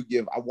want to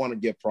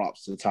give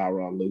props to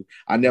Tyronn Lue.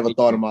 I never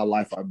thought in my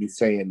life I'd be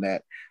saying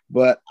that,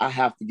 but I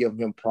have to give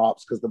him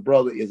props because the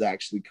brother is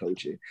actually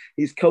coaching.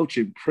 He's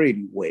coaching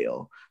pretty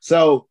well.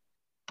 So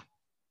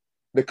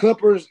the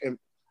Clippers and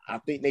I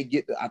think they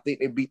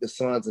beat the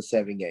Suns in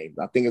 7 games.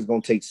 I think it's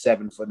going to take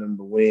 7 for them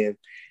to win.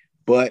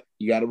 But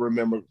you got to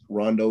remember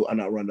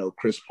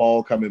Chris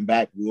Paul coming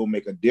back will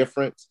make a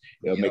difference.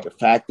 It'll make a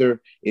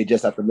factor. It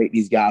just have to make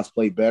these guys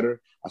play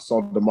better. I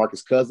saw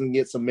DeMarcus Cousins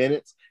get some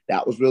minutes.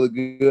 That was really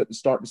good to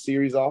start the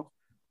series off.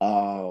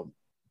 Marcus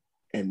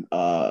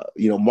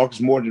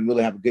Morris didn't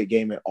really have a good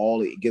game at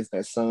all against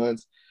that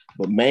Suns.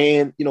 But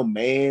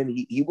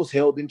he was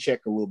held in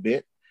check a little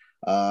bit.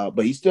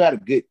 But he still had a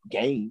good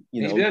game.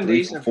 He's been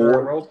decent for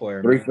a role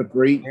player. 3 for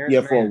 3.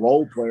 For a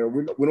role player.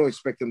 We don't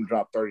expect him to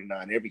drop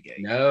 39 every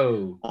game.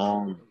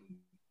 No.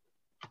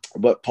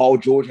 But Paul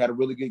George had a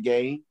really good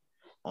game.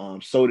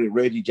 So did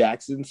Reggie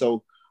Jackson.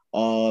 So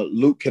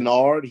Luke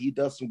Kennard, he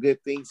does some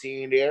good things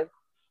here and there.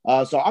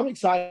 So I'm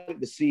excited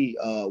to see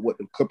what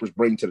the Clippers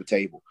bring to the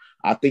table.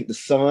 I think the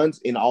Suns,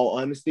 in all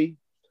honesty,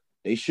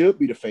 they should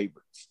be the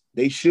favorites.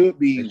 They should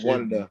be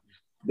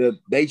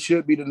they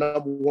should be the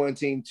number 1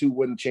 team to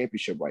win the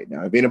championship right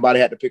now. If anybody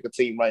had to pick a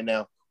team right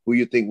now, who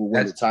you think will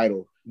win the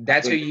title?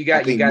 That's who you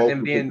got. You got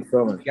them being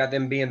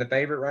the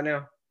favorite right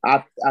now.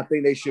 I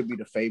think they should be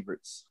the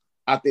favorites.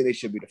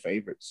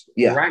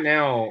 Yeah. Well, right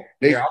now,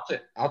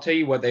 I'll tell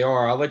you what they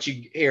are. I'll let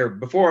you here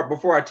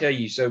before I tell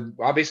you. So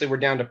obviously we're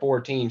down to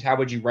 4 teams. How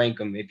would you rank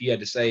them if you had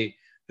to say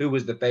who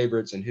was the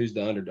favorites and who's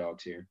the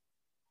underdogs here?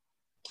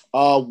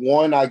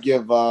 One I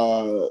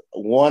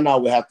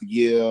would have to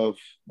give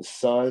the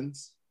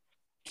Suns.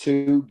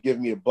 2, give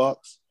me the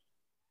Bucks.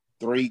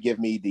 3, give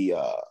me the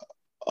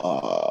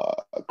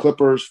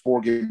Clippers.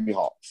 4, give me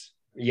Hawks.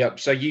 Yep.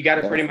 So you got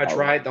it pretty much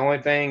right. The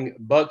only thing,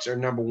 Bucks are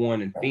number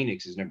 1 and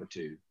Phoenix is number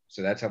 2.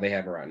 So that's how they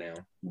have it right now.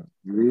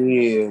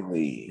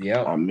 Really?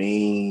 Yeah. I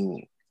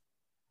mean,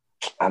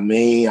 I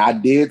mean, I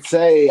did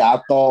say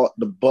I thought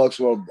the Bucks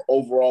were an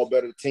overall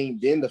better team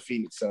than the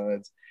Phoenix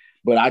Suns,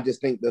 but I just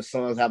think the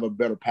Suns have a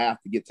better path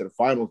to get to the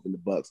finals than the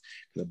Bucks.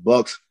 The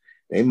Bucks,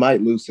 they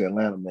might lose to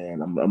Atlanta,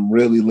 man. I'm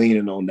really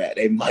leaning on that.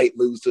 They might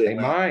lose to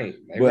Atlanta. They might.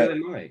 They but really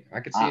might. I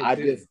could see it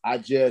too.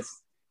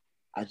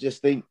 I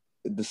just think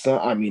the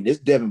Sun. I mean, this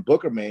Devin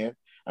Booker, man.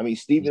 I mean,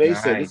 Stephen A.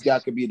 said this guy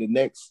could be the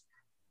next.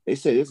 They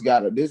said this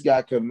guy could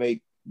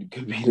be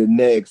the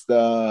next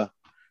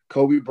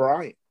Kobe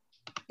Bryant.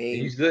 And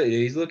he's good.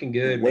 He's looking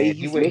good, man.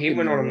 He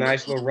went on a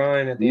nice little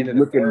run at the end of the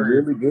looking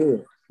third, really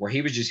good, where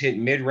he was just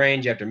hitting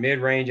mid-range after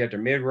mid-range after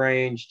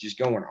mid-range, just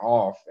going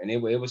off, and it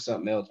was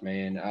something else,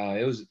 man.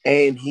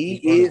 And he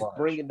is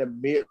bringing the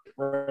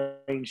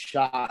mid-range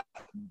shot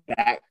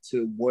back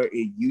to where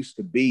it used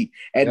to be,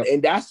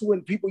 and that's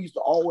when people used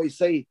to always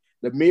say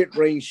the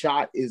mid-range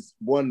shot is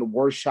one of the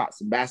worst shots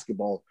in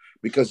basketball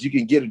because you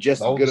can get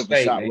just as good of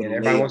a shot with a layup.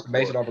 Everybody wants to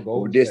base it off of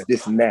Golden State.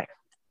 This and that.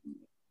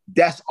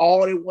 That's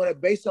all they want to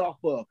base it off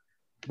of.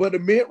 But the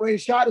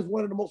mid-range shot is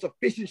one of the most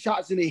efficient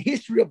shots in the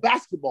history of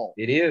basketball.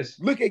 It is.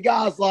 Look at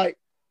guys like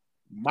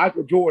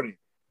Michael Jordan,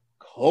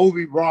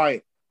 Kobe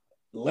Bryant,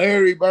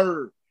 Larry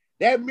Bird.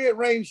 That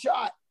mid-range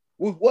shot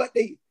was what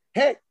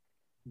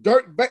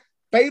Dirk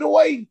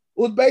fadeaway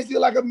was basically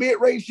like a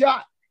mid-range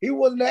shot. He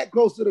wasn't that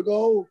close to the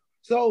goal.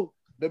 So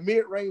the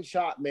mid-range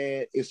shot,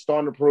 man, is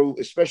starting to prove,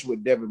 especially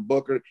with Devin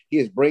Booker. He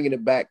is bringing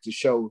it back to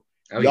show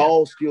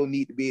y'all still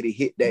need to be able to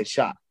hit that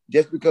shot.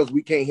 Just because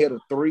we can't hit a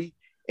three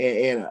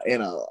and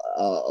a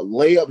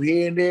layup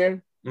here and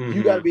there,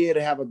 you got to be able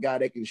to have a guy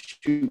that can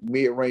shoot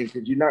mid-range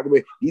because you're not going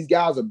to be – these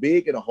guys are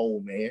big in the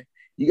hole, man.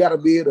 You got to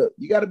be able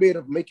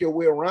to make your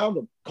way around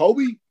them.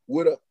 Kobe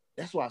would have –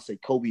 that's why I say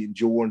Kobe and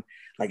Jordan,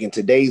 like in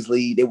today's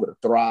league, they would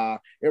have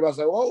thrived. Everybody's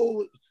like,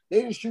 oh,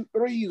 they didn't shoot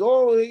threes.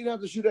 Oh, they didn't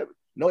have to shoot that.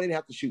 No, they didn't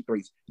have to shoot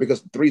threes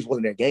because threes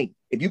wasn't their game.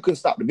 If you couldn't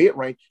stop the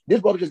mid-range,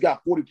 this brother just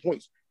got 40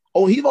 points.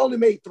 Oh, he's only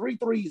made 3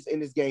 threes in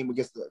this game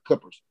against the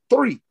Clippers.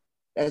 3.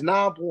 That's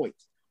 9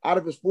 points. Out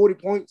of his 40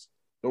 points,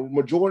 the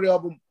majority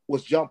of them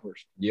was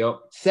jumpers.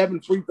 Yep.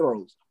 7 free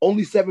throws.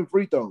 Only 7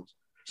 free throws.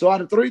 So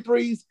out of 3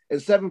 threes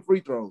and 7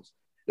 free throws,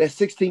 that's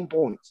 16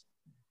 points.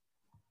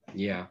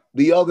 Yeah.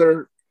 The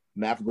other,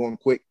 math going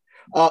quick,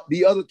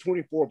 the other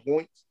 24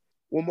 points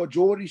were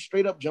majority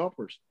straight up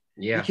jumpers.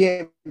 Yeah. You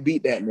can't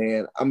beat that,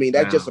 man. I mean,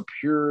 that's just a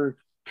pure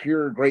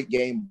great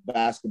game of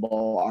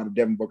basketball out of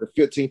Devin Booker.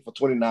 15 for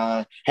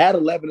 29, had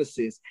 11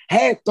 assists,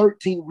 had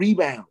 13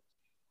 rebounds.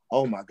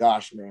 Oh my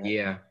gosh, man.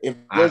 Yeah. If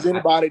there's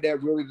anybody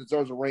that really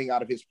deserves a ring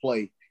out of his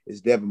play,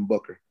 it's Devin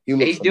Booker.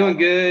 He's doing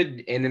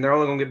good, and then they're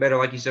only going to get better,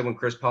 like you said, when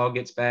Chris Paul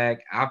gets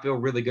back. I feel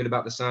really good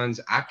about the Suns.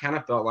 I kind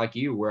of felt like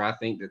you, where I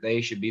think that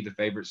they should be the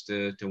favorites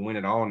to win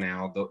it all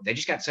now. They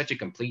just got such a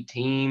complete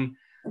team.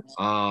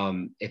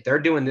 If they're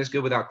doing this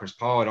good without Chris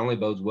Paul, it only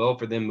bodes well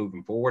for them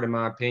moving forward, in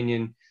my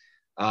opinion.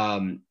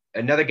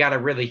 Another guy to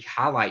really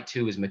highlight,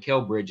 too, is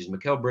Mikal Bridges.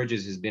 Mikal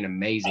Bridges has been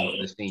amazing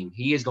for this team.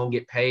 He is going to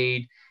get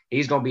paid.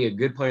 He's going to be a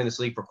good player in this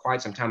league for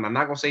quite some time. I'm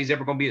not going to say he's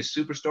ever going to be a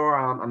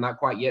superstar. I'm not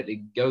quite yet to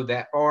go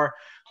that far.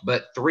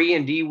 But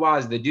 3-and-D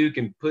wise, the dude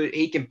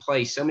he can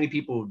play so many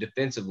people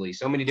defensively,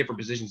 so many different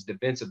positions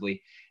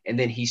defensively. And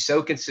then he's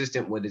so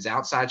consistent with his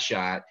outside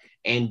shot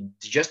and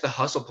just the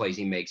hustle plays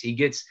he makes. He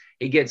gets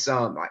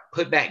like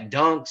put back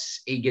dunks,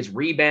 he gets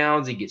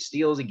rebounds, he gets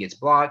steals, he gets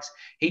blocks.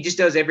 He just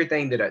does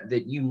everything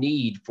that you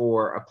need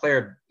for a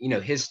player,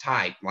 his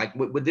type. Like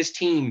with this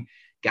team,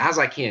 guys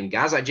like him,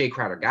 guys like Jay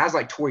Crowder, guys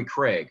like Torrey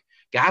Craig,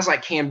 guys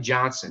like Cam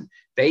Johnson,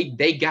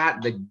 they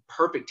got the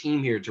perfect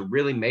team here to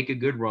really make a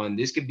good run.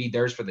 This could be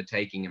theirs for the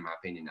taking, in my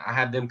opinion. I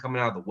have them coming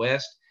out of the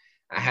West.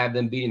 I have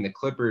them beating the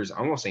Clippers.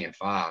 I'm going to say in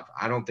 5.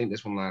 I don't think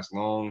this one lasts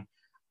long.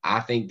 I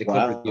think the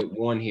Clippers get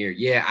 1 here.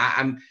 Yeah,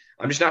 I'm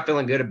just not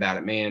feeling good about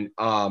it, man.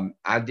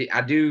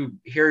 I do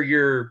hear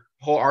your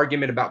whole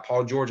argument about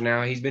Paul George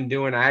now. He's been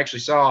doing – I actually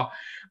saw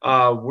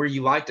where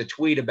you liked to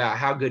tweet about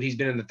how good he's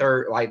been in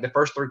the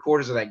first 3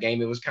 quarters of that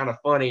game. It was kind of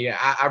funny.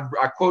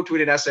 I quote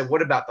tweeted, I said,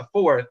 what about the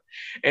 4th?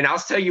 And I'll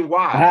tell you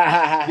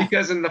why.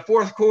 Because in the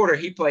 4th quarter,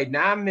 he played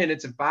 9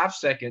 minutes and 5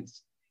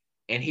 seconds,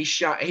 and he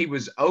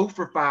was 0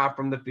 for 5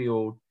 from the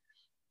field,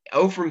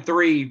 0 from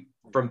 3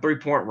 from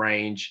three-point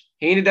range.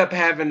 He ended up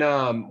having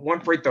 1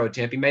 free throw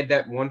attempt. He made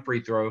that 1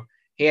 free throw.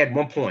 He had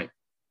 1 point.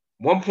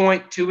 1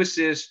 point, 2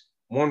 assists,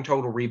 1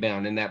 total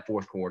rebound in that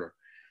 4th quarter.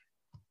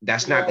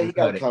 That's not going to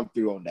cut it. Come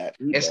through on that.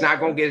 It's not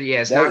going to get.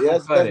 Yeah, it's not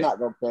going to cut it. That's not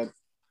going to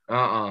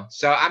cut it.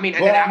 So I mean,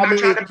 I'm not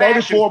trying to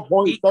bash him. 34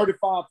 points,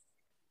 35.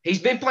 He's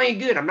been playing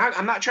good. I'm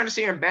not trying to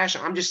sit here and bash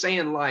him. I'm just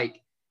saying,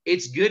 like,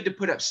 it's good to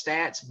put up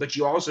stats, but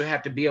you also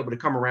have to be able to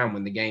come around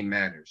when the game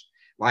matters.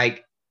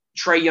 Like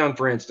Trae Young,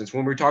 for instance,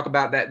 when we talk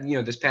about that,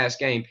 this past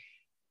game,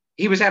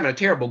 he was having a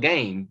terrible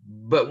game,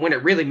 but when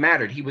it really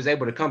mattered, he was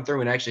able to come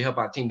through and actually help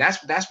out the team.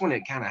 That's when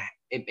it kind of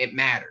it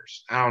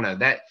matters. I don't know,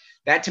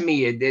 that to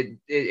me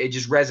it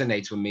just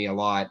resonates with me a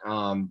lot.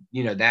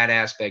 That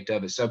aspect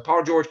of it. So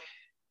Paul George,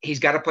 he's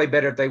got to play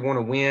better if they want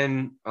to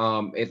win,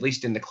 at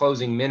least in the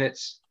closing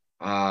minutes.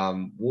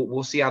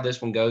 We'll see how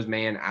this one goes,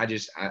 man. I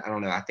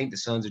don't know. I think the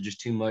Suns are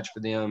just too much for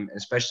them,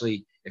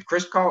 especially if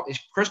Chris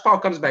Paul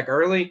comes back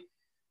early.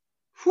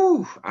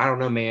 Whew, I don't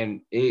know,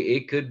 man.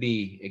 It could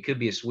be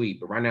a sweep,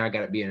 but right now I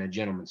got to be in a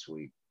gentleman's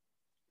sweep.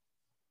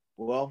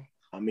 Well,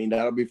 I mean,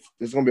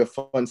 it's gonna be a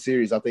fun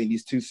series. I think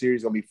these two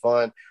series gonna be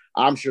fun.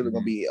 I'm sure they're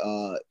gonna be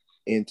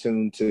in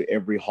tune to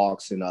every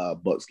Hawks and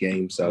Bucks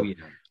game. So,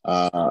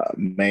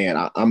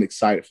 man, I'm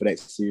excited for that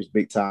series,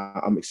 big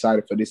time. I'm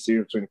excited for this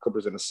series between the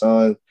Clippers and the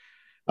Suns.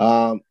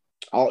 All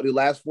the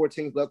last 4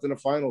 teams left in the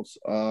finals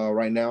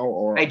right now,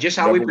 or hey, just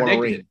how we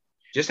predicted it.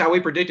 Just how we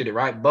predicted it,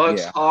 right?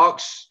 Bucks,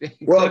 Hawks.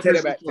 Well,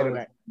 take that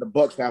back. The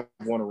Bucks have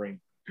won a ring.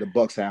 The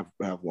Bucks have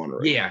won a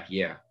ring.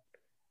 Yeah.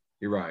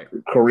 You're right.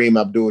 Kareem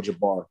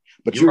Abdul-Jabbar.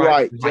 But you're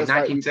right. Like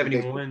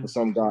 1971. For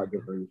some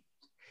God-given reason.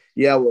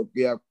 Yeah,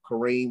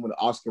 Kareem with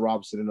Oscar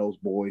Robertson and those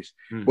boys.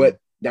 Mm-hmm. But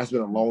that's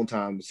been a long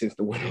time since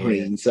the winning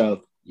ring.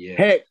 So,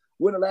 heck,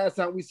 when the last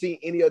time we seen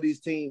any of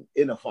these teams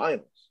in the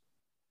finals?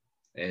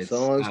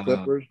 Suns,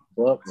 Clippers,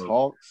 Bucks,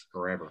 Hawks.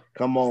 Forever.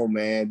 Come on,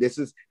 man. This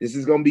is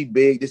gonna be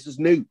big. This is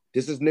new.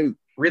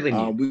 Really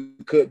new.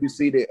 We could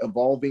see the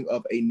evolving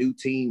of a new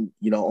team,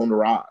 on the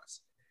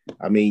rise.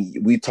 I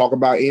mean, we talk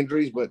about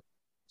injuries, but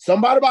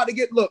somebody about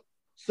to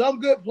some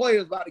good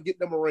players about to get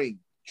them a ring.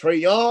 Trae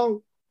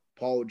Young,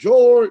 Paul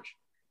George,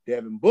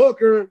 Devin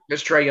Booker.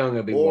 This Trae Young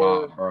would be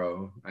wild,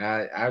 bro.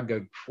 I'd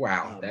go,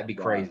 wow, that'd be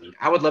crazy.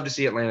 I would love to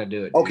see Atlanta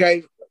do it.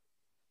 Okay,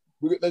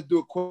 let's do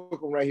a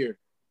quick one right here.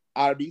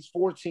 Out of these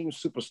 4 team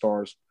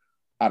superstars,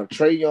 out of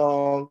Trae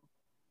Young,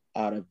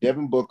 out of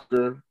Devin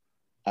Booker,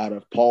 out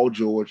of Paul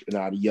George, and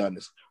out of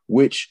Giannis,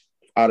 which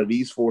out of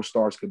these 4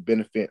 stars could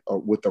benefit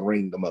with the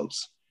ring the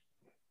most?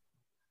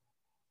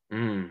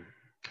 Who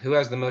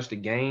has the most to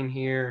gain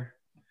here?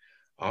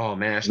 Oh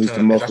man, that's tough.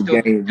 The most to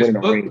gain win the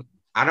ring.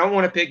 I don't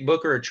want to pick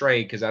Booker or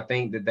Trae because I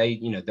think that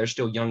they're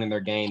still young in their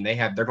game.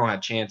 They're gonna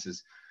have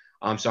chances.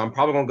 So I'm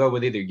probably gonna go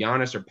with either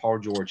Giannis or Paul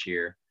George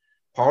here.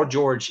 Paul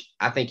George,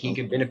 I think he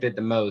could benefit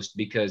the most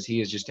because he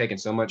has just taken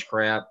so much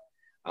crap,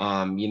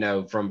 from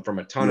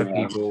a ton of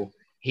people.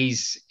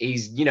 He's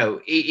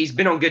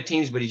been on good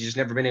teams, but he's just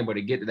never been able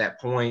to get to that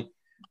point.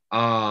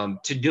 To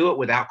do it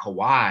without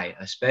Kawhi,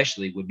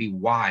 especially, would be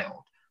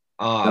wild.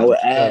 That would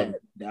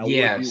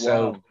add.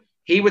 So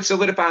he would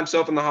solidify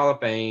himself in the Hall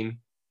of Fame,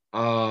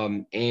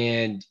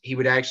 and he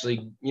would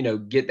actually,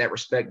 get that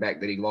respect back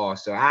that he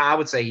lost. So I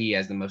would say he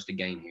has the most to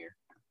gain here.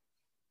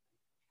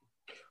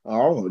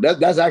 Oh,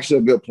 that's actually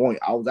a good point.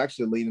 I was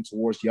actually leaning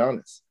towards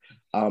Giannis.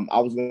 I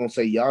was going to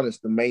say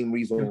Giannis. The main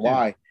reason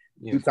why,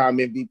 2-time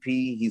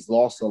MVP, he's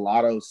lost a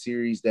lot of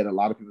series that a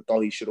lot of people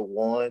thought he should have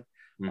won.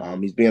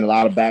 He's been a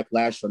lot of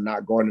backlash for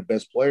not guarding the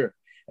best player.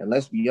 And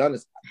let's be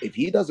honest, if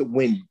he doesn't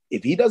win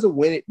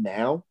it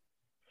now,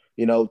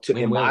 in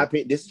my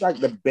opinion, this is like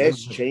the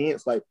best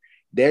chance. Like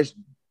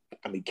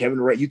Kevin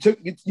Durant, you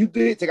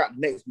did take out the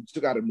Knicks, but you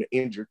took out an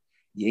injured.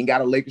 You ain't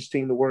got a Lakers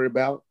team to worry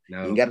about.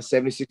 No. You ain't got a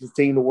 76ers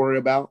team to worry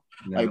about.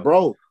 No. Like,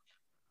 bro,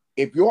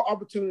 if your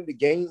opportunity to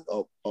gain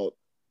a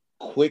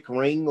quick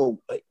ring or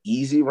an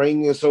easy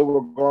ring or so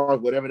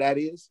regard, whatever that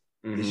is,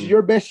 this is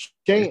your best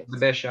chance. It's the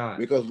best shot.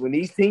 Because when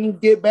these teams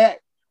get back,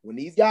 when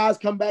these guys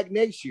come back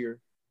next year,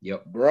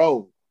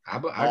 bro, I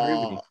agree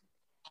with you.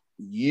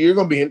 You're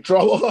going to be in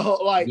trouble.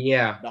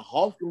 The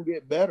Hawks going to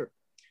get better.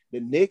 The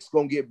Knicks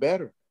going to get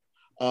better.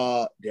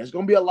 There's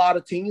going to be a lot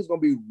of teams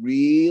going to be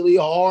really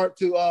hard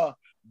to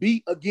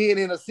beat again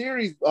in a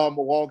series,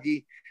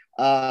 Milwaukee.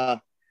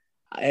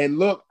 And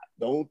look,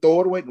 don't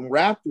throw it away. The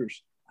Raptors,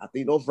 I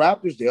think those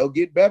Raptors, they'll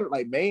get better.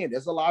 Like, man,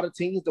 there's a lot of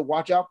teams to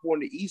watch out for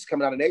in the East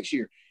coming out of next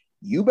year.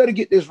 You better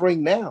get this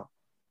ring now.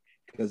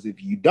 Because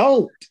if you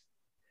don't,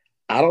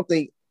 I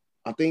think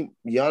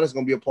Giannis is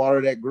going to be a part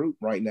of that group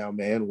right now,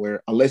 man,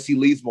 where unless he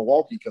leaves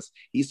Milwaukee, because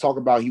he's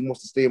talking about he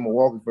wants to stay in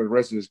Milwaukee for the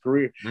rest of his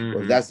career.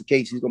 If that's the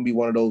case, he's going to be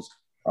one of those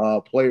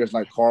players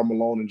like Karl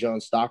Malone and John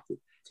Stockton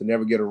to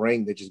never get a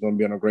ring. They're just going to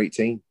be on a great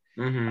team.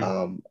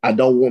 I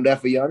don't want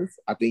that for Giannis.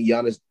 I think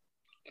Giannis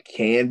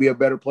can be a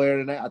better player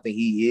than that. I think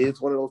he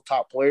is one of those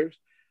top players.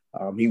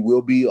 He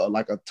will be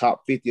like a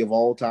top 50 of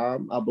all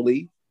time, I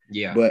believe.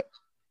 Yeah. But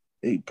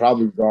he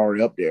probably is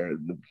already up there,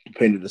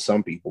 depending to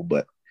some people.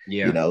 But,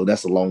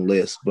 that's a long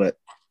list. But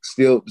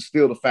still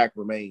the fact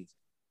remains,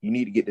 you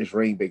need to get this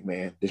ring, big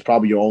man. This is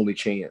probably your only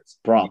chance.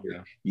 Probably.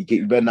 Yeah.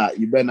 You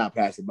better not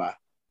pass it by.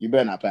 You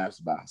better not pass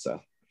it by.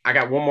 So I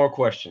got one more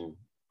question.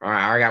 All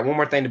right, I got one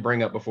more thing to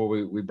bring up before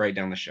we break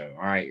down the show.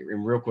 All right,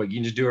 and real quick, you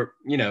can just do it.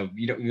 You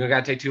don't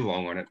got to take too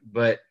long on it.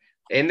 But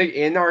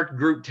in our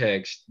group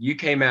text, you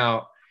came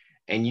out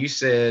and you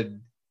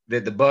said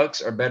that the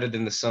Bucks are better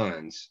than the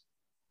Suns.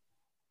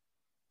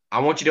 I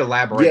want you to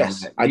elaborate on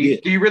that. I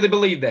did. Do you really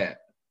believe that?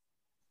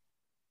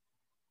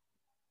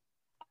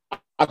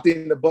 I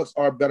think the Bucks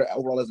are better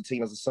overall as a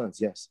team as the Suns.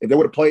 Yes, if they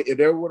were to play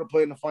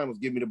in the finals,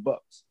 give me the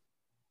Bucks.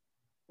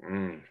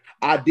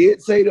 I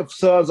did say the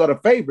Suns are the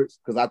favorites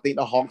because I think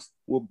the Hawks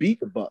will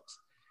beat the Bucks,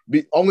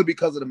 only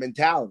because of the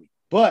mentality.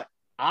 But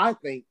I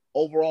think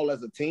overall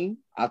as a team,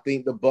 I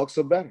think the Bucks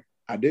are better.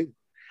 I do.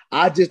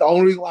 The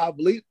only reason why I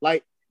believe,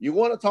 like, You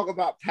want to talk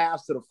about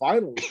paths to the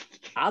finals?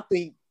 I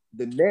think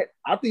the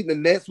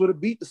Nets would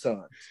have beat the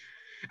Suns.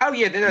 Oh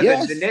yeah,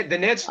 Yes. the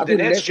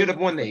Nets should have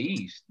won the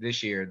East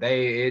this year.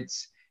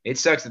 It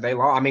sucks that they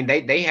lost. I mean,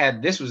 they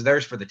had this was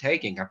theirs for the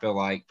taking. I feel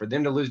like for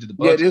them to lose to the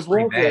Bucks. Yeah, this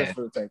was theirs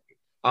for the taking.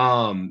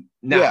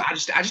 I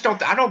just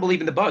don't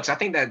believe in the Bucks. I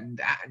think that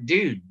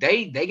dude,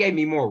 they gave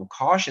me more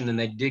caution than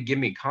they did give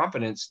me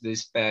confidence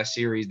this past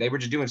series. They were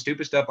just doing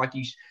stupid stuff like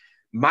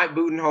Mike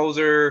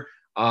Budenholzer,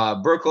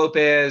 Brooke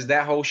Lopez,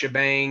 that whole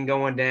shebang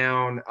going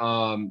down.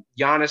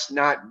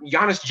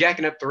 Giannis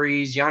jacking up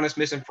threes, Giannis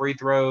missing free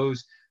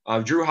throws,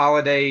 Drew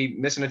Holiday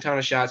missing a ton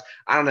of shots.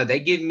 I don't know. They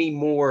give me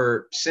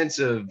more sense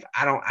of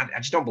I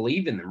just don't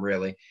believe in them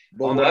really.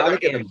 But on when the I other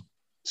look at hand,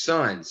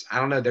 Suns, I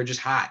don't know. They're just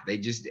hot.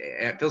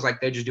 It feels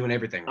like they're just doing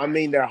everything. I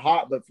mean, they're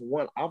hot, but for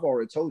one, I've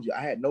already told you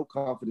I had no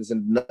confidence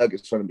in the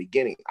Nuggets from the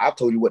beginning. I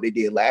told you what they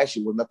did last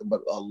year was nothing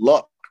but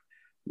luck.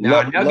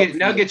 No,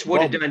 Nuggets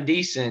would have done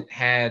decent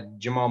had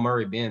Jamal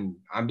Murray been.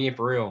 I'm being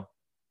for real.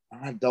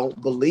 I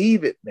don't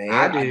believe it, man.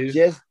 I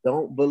just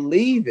don't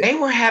believe it. They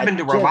were having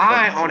to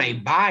rely on a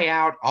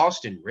buyout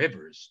Austin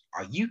Rivers.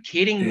 Are you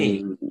kidding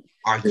me?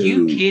 Are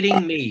you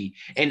kidding me?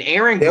 And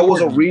Aaron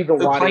Gordon, who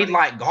played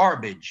like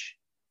garbage.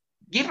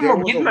 Give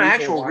him an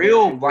actual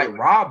real like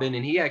Robin,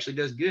 and he actually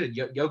does good.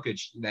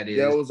 Jokic, that is.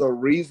 There was a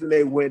reason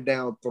they went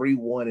down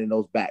 3-1 in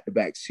those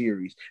back-to-back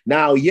series.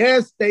 Now,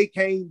 yes, they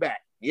came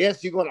back.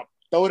 Yes, you're gonna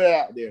throw that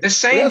out there. I'm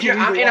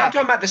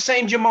talking about the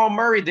same Jamal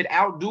Murray that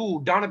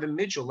outdueled Donovan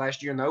Mitchell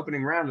last year in the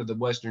opening round of the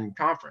Western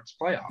Conference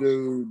playoffs.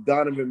 Dude,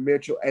 Donovan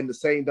Mitchell and the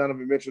same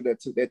Donovan Mitchell that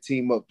took that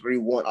team up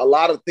 3-1. A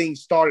lot of things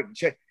started to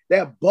change.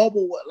 That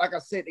bubble, like I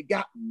said, they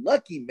got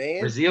lucky,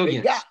 man.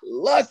 Resilience. They got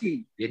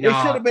lucky. They should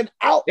have been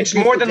out. It's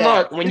more than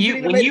luck. When you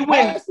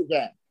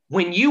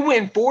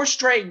win 4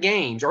 straight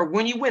games, or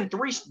when you win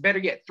 3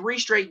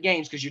 straight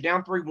games because you're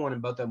down 3-1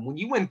 in both of them. When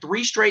you win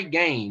 3 straight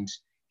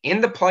games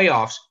in the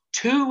playoffs,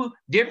 2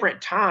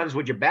 different times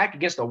with your back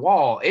against the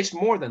wall, it's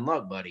more than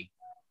luck, buddy.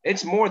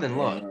 It's more than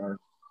luck.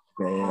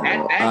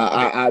 Man,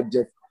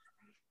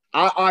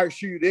 I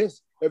assure you this: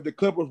 if the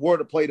Clippers were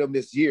to play them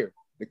this year,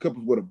 the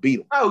Clippers would have beat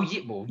them. Oh, yeah.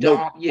 Well,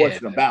 no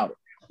question about it.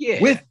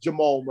 Yeah. With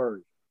Jamal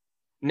Murray.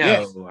 No,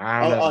 yes.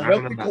 I don't know. A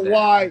healthy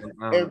Kawhi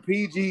and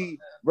PG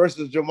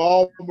versus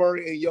Jamal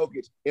Murray and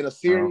Jokic in a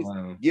series.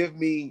 Give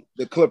me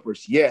the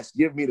Clippers. Yes,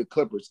 give me the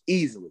Clippers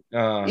easily.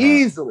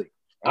 Easily.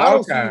 I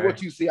don't see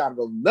what you see out of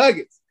those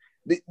Nuggets.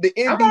 The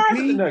MVP.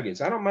 The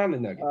Nuggets. I don't mind the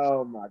Nuggets.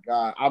 Oh my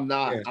God, I'm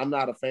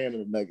not a fan of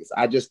the Nuggets.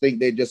 I just think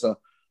they're just a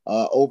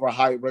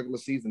overhyped regular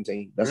season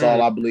team. That's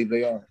all I believe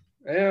they are.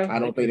 Yeah, I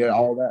don't think they're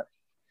all that.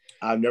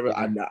 I do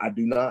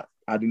not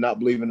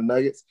believe in the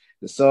Nuggets.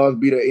 The Suns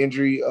beat an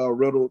injury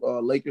riddled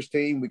Lakers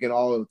team. We can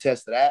all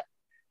attest to that.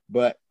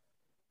 But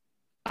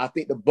I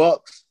think the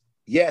Bucks,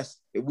 yes,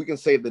 if we can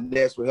say the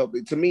Nets will help.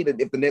 To me,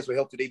 if the Nets will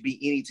help, they beat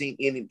any team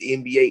in the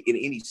NBA in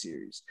any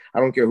series. I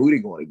don't care who they're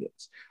going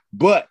against.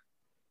 But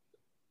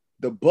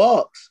the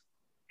Bucks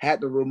had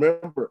to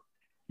remember,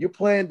 you're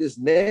playing this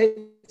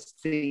Nets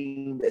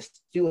team that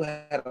still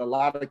had a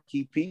lot of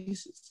key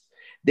pieces.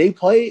 They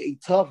played a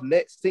tough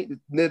Nets team.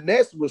 The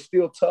Nets was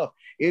still tough,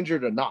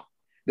 injured or not.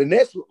 The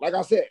Nets, like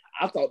I said,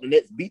 I thought the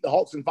Nets beat the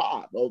Hawks in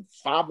 5 or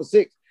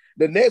 6.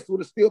 The Nets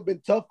would have still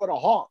been tough for the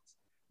Hawks.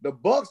 The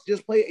Bucks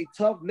just played a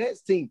tough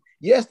Nets team.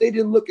 Yes, they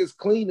didn't look as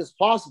clean as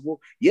possible.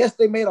 Yes,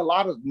 they made a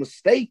lot of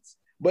mistakes,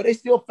 but they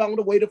still found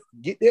a way to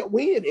get that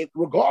win. And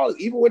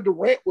regardless, even when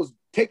Durant was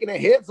taking their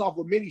heads off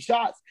with many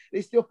shots,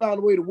 they still found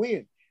a way to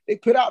win. They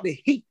put out the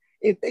heat,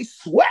 and they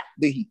swept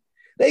the heat.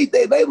 They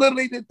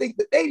literally didn't think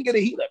that they didn't get a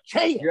heat a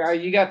chance. Yeah,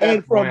 you got that.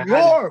 And from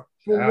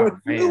what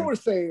you were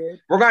saying,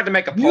 we're going to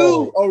make a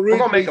poll. We're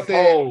going to make a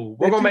poll.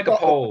 We're going to make a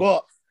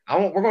poll.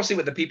 We're going to see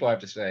what the people have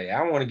to say. I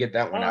don't want to get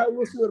that one out. All right,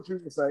 we'll see what the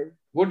people say.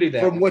 We'll do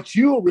that. From what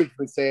you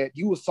originally said,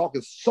 you was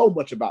talking so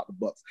much about the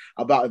Bucks,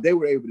 about if they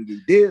were able to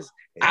do this.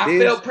 I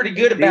felt pretty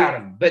good about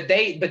them, but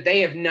they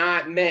have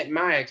not met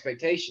my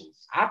expectations.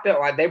 I felt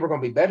like they were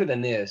going to be better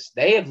than this.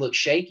 They have looked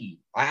shaky.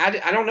 I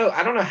don't know.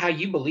 I don't know how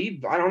you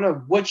believe. I don't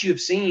know what you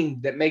have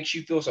seen that makes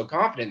you feel so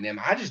confident in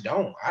them. I just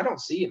don't. I don't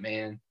see it,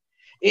 man.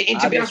 And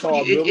to be honest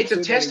with you, it's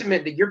a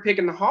testament that you're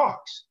picking the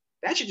Hawks.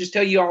 That should just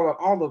tell you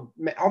all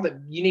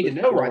that you need to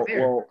know right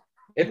there.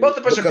 If both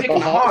of us are picking the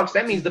Hawks,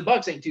 that means the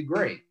Bucks ain't too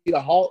great.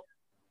 The Hawks.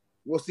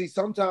 Well, see,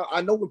 sometimes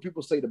I know when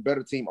people say the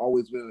better team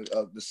always wins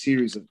the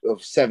series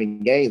of 7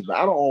 games, but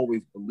I don't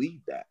always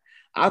believe that.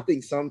 I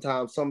think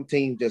sometimes some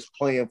teams just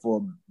playing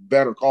for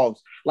better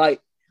cause.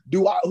 Like,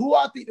 who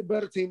I think the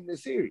better team in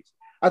this series?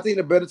 I think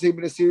the better team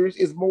in this series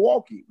is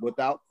Milwaukee,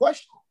 without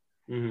question.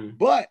 Mm-hmm.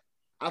 But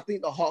I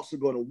think the Hawks are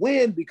going to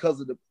win because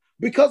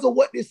of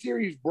what this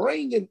series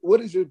bringing.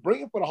 What is it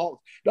bringing for the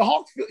Hawks? The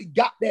Hawks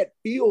got that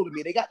feel to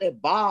me. They got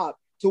that vibe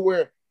to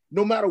where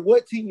no matter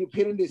what team you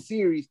put in this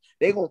series,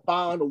 they're going to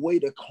find a way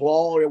to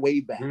claw their way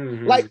back.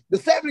 Mm-hmm. Like the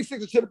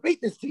 76ers should have beat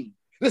this team.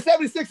 The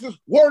 76ers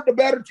were the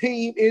better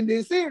team in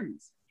this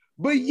series.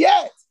 But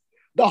yet,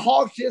 the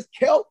Hawks just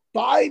kept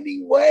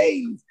finding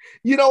ways.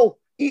 You know,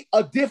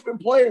 a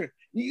different player.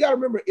 you got to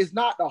remember, it's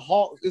not the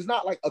Hawks. It's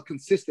not like a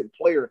consistent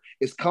player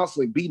is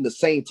constantly beating the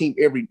same team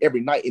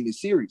every night in the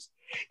series.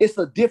 It's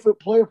a different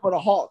player for the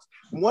Hawks.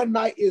 One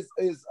night is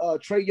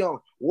Trae Young.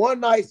 One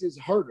night is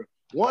Herter.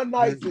 One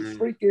night is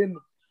freaking,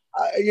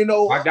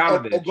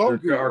 Bogdanovich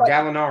or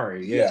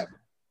Gallinari. Yeah.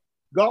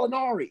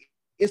 Gallinari.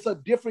 It's a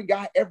different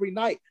guy every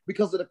night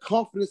because of the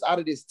confidence out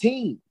of this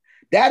team.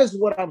 That is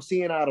what I'm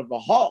seeing out of the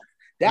Hawks.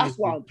 That's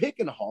why I'm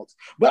picking the Hawks.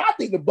 But I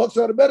think the Bucks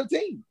are the better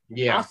team.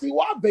 Yeah. I see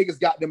why Vegas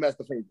got them as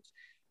the favorites.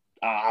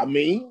 I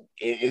mean,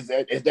 is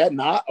that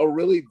not a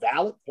really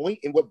valid point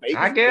in what Vegas?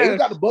 I guess Vegas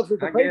got the Bucks as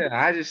the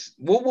favorites.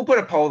 We'll put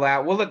a poll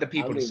out. We'll let the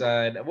people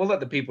decide. We'll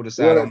let the people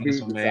decide on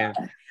this one, man.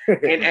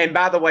 and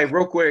by the way,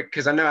 real quick,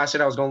 because I know I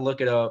said I was going to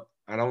look it up.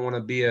 I don't want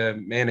to be a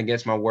man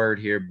against my word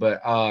here,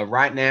 but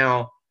right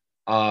now,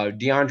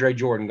 DeAndre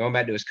Jordan, going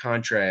back to his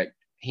contract,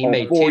 he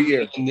made $10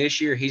 million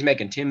this year. He's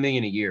making $10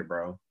 million a year,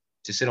 bro,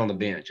 to sit on the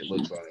bench. It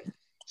looks like.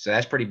 So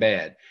that's pretty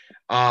bad.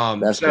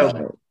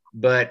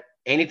 But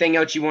anything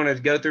else you want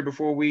to go through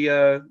before we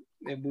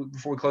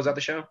close out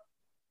the show?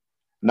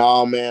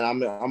 No, man.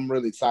 I'm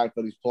really excited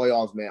for these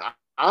playoffs, man.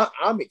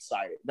 I'm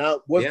excited.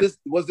 Now, was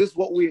this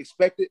what we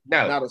expected?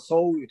 No. Not a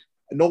soul.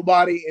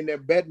 Nobody in their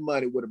betting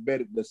money would have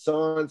betted the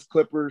Suns,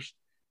 Clippers,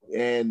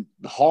 and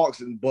the Hawks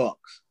and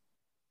Bucks.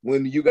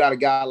 When you got a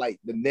guy like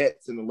the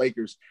Nets and the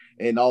Lakers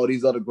and all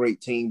these other great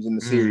teams in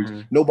the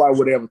series, nobody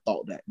would have ever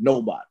thought that.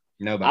 Nobody.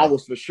 I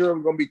was for sure it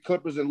was going to be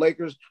Clippers and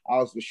Lakers. I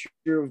was for sure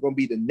it was going to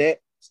be the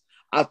Nets.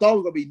 I thought it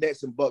was going to be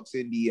Nets and Bucks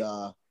in the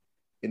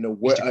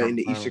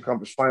Eastern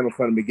Conference Final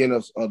from the beginning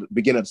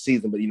of the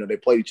season, but they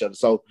played each other.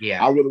 So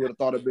I really would have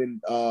thought it'd been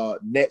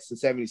Nets and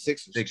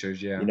 76ers.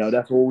 Sixers, yeah.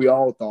 That's what we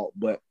all thought.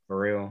 But for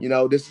real,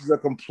 this is a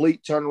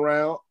complete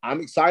turnaround.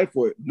 I'm excited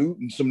for it.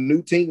 Some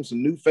new teams,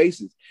 some new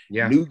faces.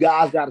 Yeah. New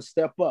guys got to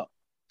step up.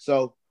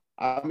 So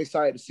I'm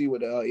excited to see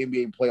what the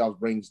NBA playoffs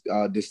brings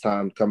this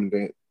time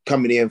coming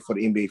in for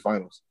the NBA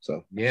Finals.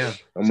 So yeah,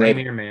 same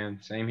here, man.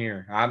 Same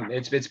here.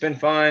 It's been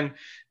fun,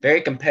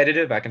 very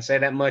competitive. I can say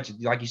that much.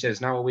 Like you said, it's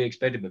not what we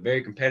expected, but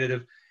very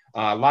competitive.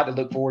 A lot to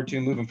look forward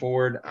to moving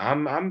forward.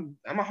 I'm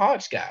a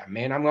Hawks guy,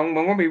 man. I'm going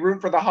to be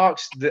rooting for the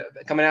Hawks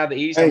coming out of the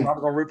East. I'm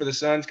probably going to root for the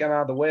Suns coming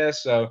out of the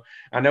West. So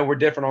I know we're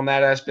different on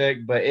that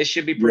aspect, but it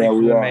should be pretty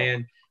cool,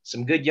 man.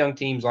 Some good young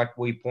teams like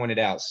we pointed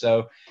out.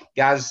 So,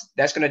 guys,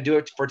 that's going to do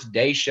it for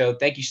today's show.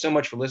 Thank you so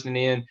much for listening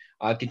in.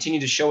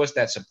 Continue to show us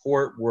that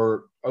support.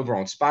 We're over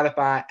on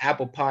Spotify,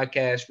 Apple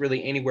Podcasts,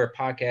 really anywhere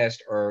podcasts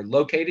are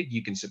located.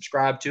 You can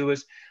subscribe to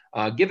us.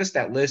 Give us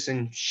that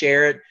listen,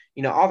 share it,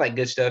 all that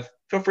good stuff.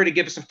 Feel free to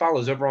give us some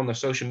follows over on the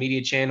social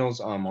media channels,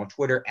 on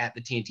Twitter at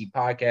the TNT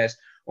Podcast,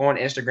 or on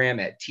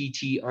Instagram at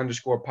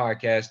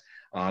TT_podcast.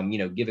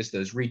 Give us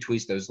those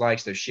retweets, those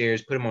likes, those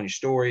shares, put them on your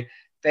story.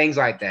 Things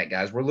like that,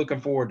 guys. We're looking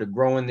forward to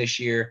growing this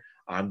year,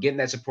 getting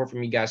that support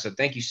from you guys. So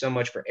thank you so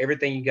much for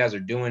everything you guys are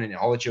doing and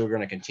all that you're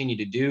going to continue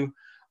to do.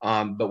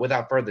 But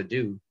without further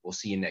ado, we'll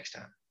see you next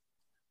time.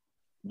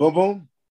 Boom, boom.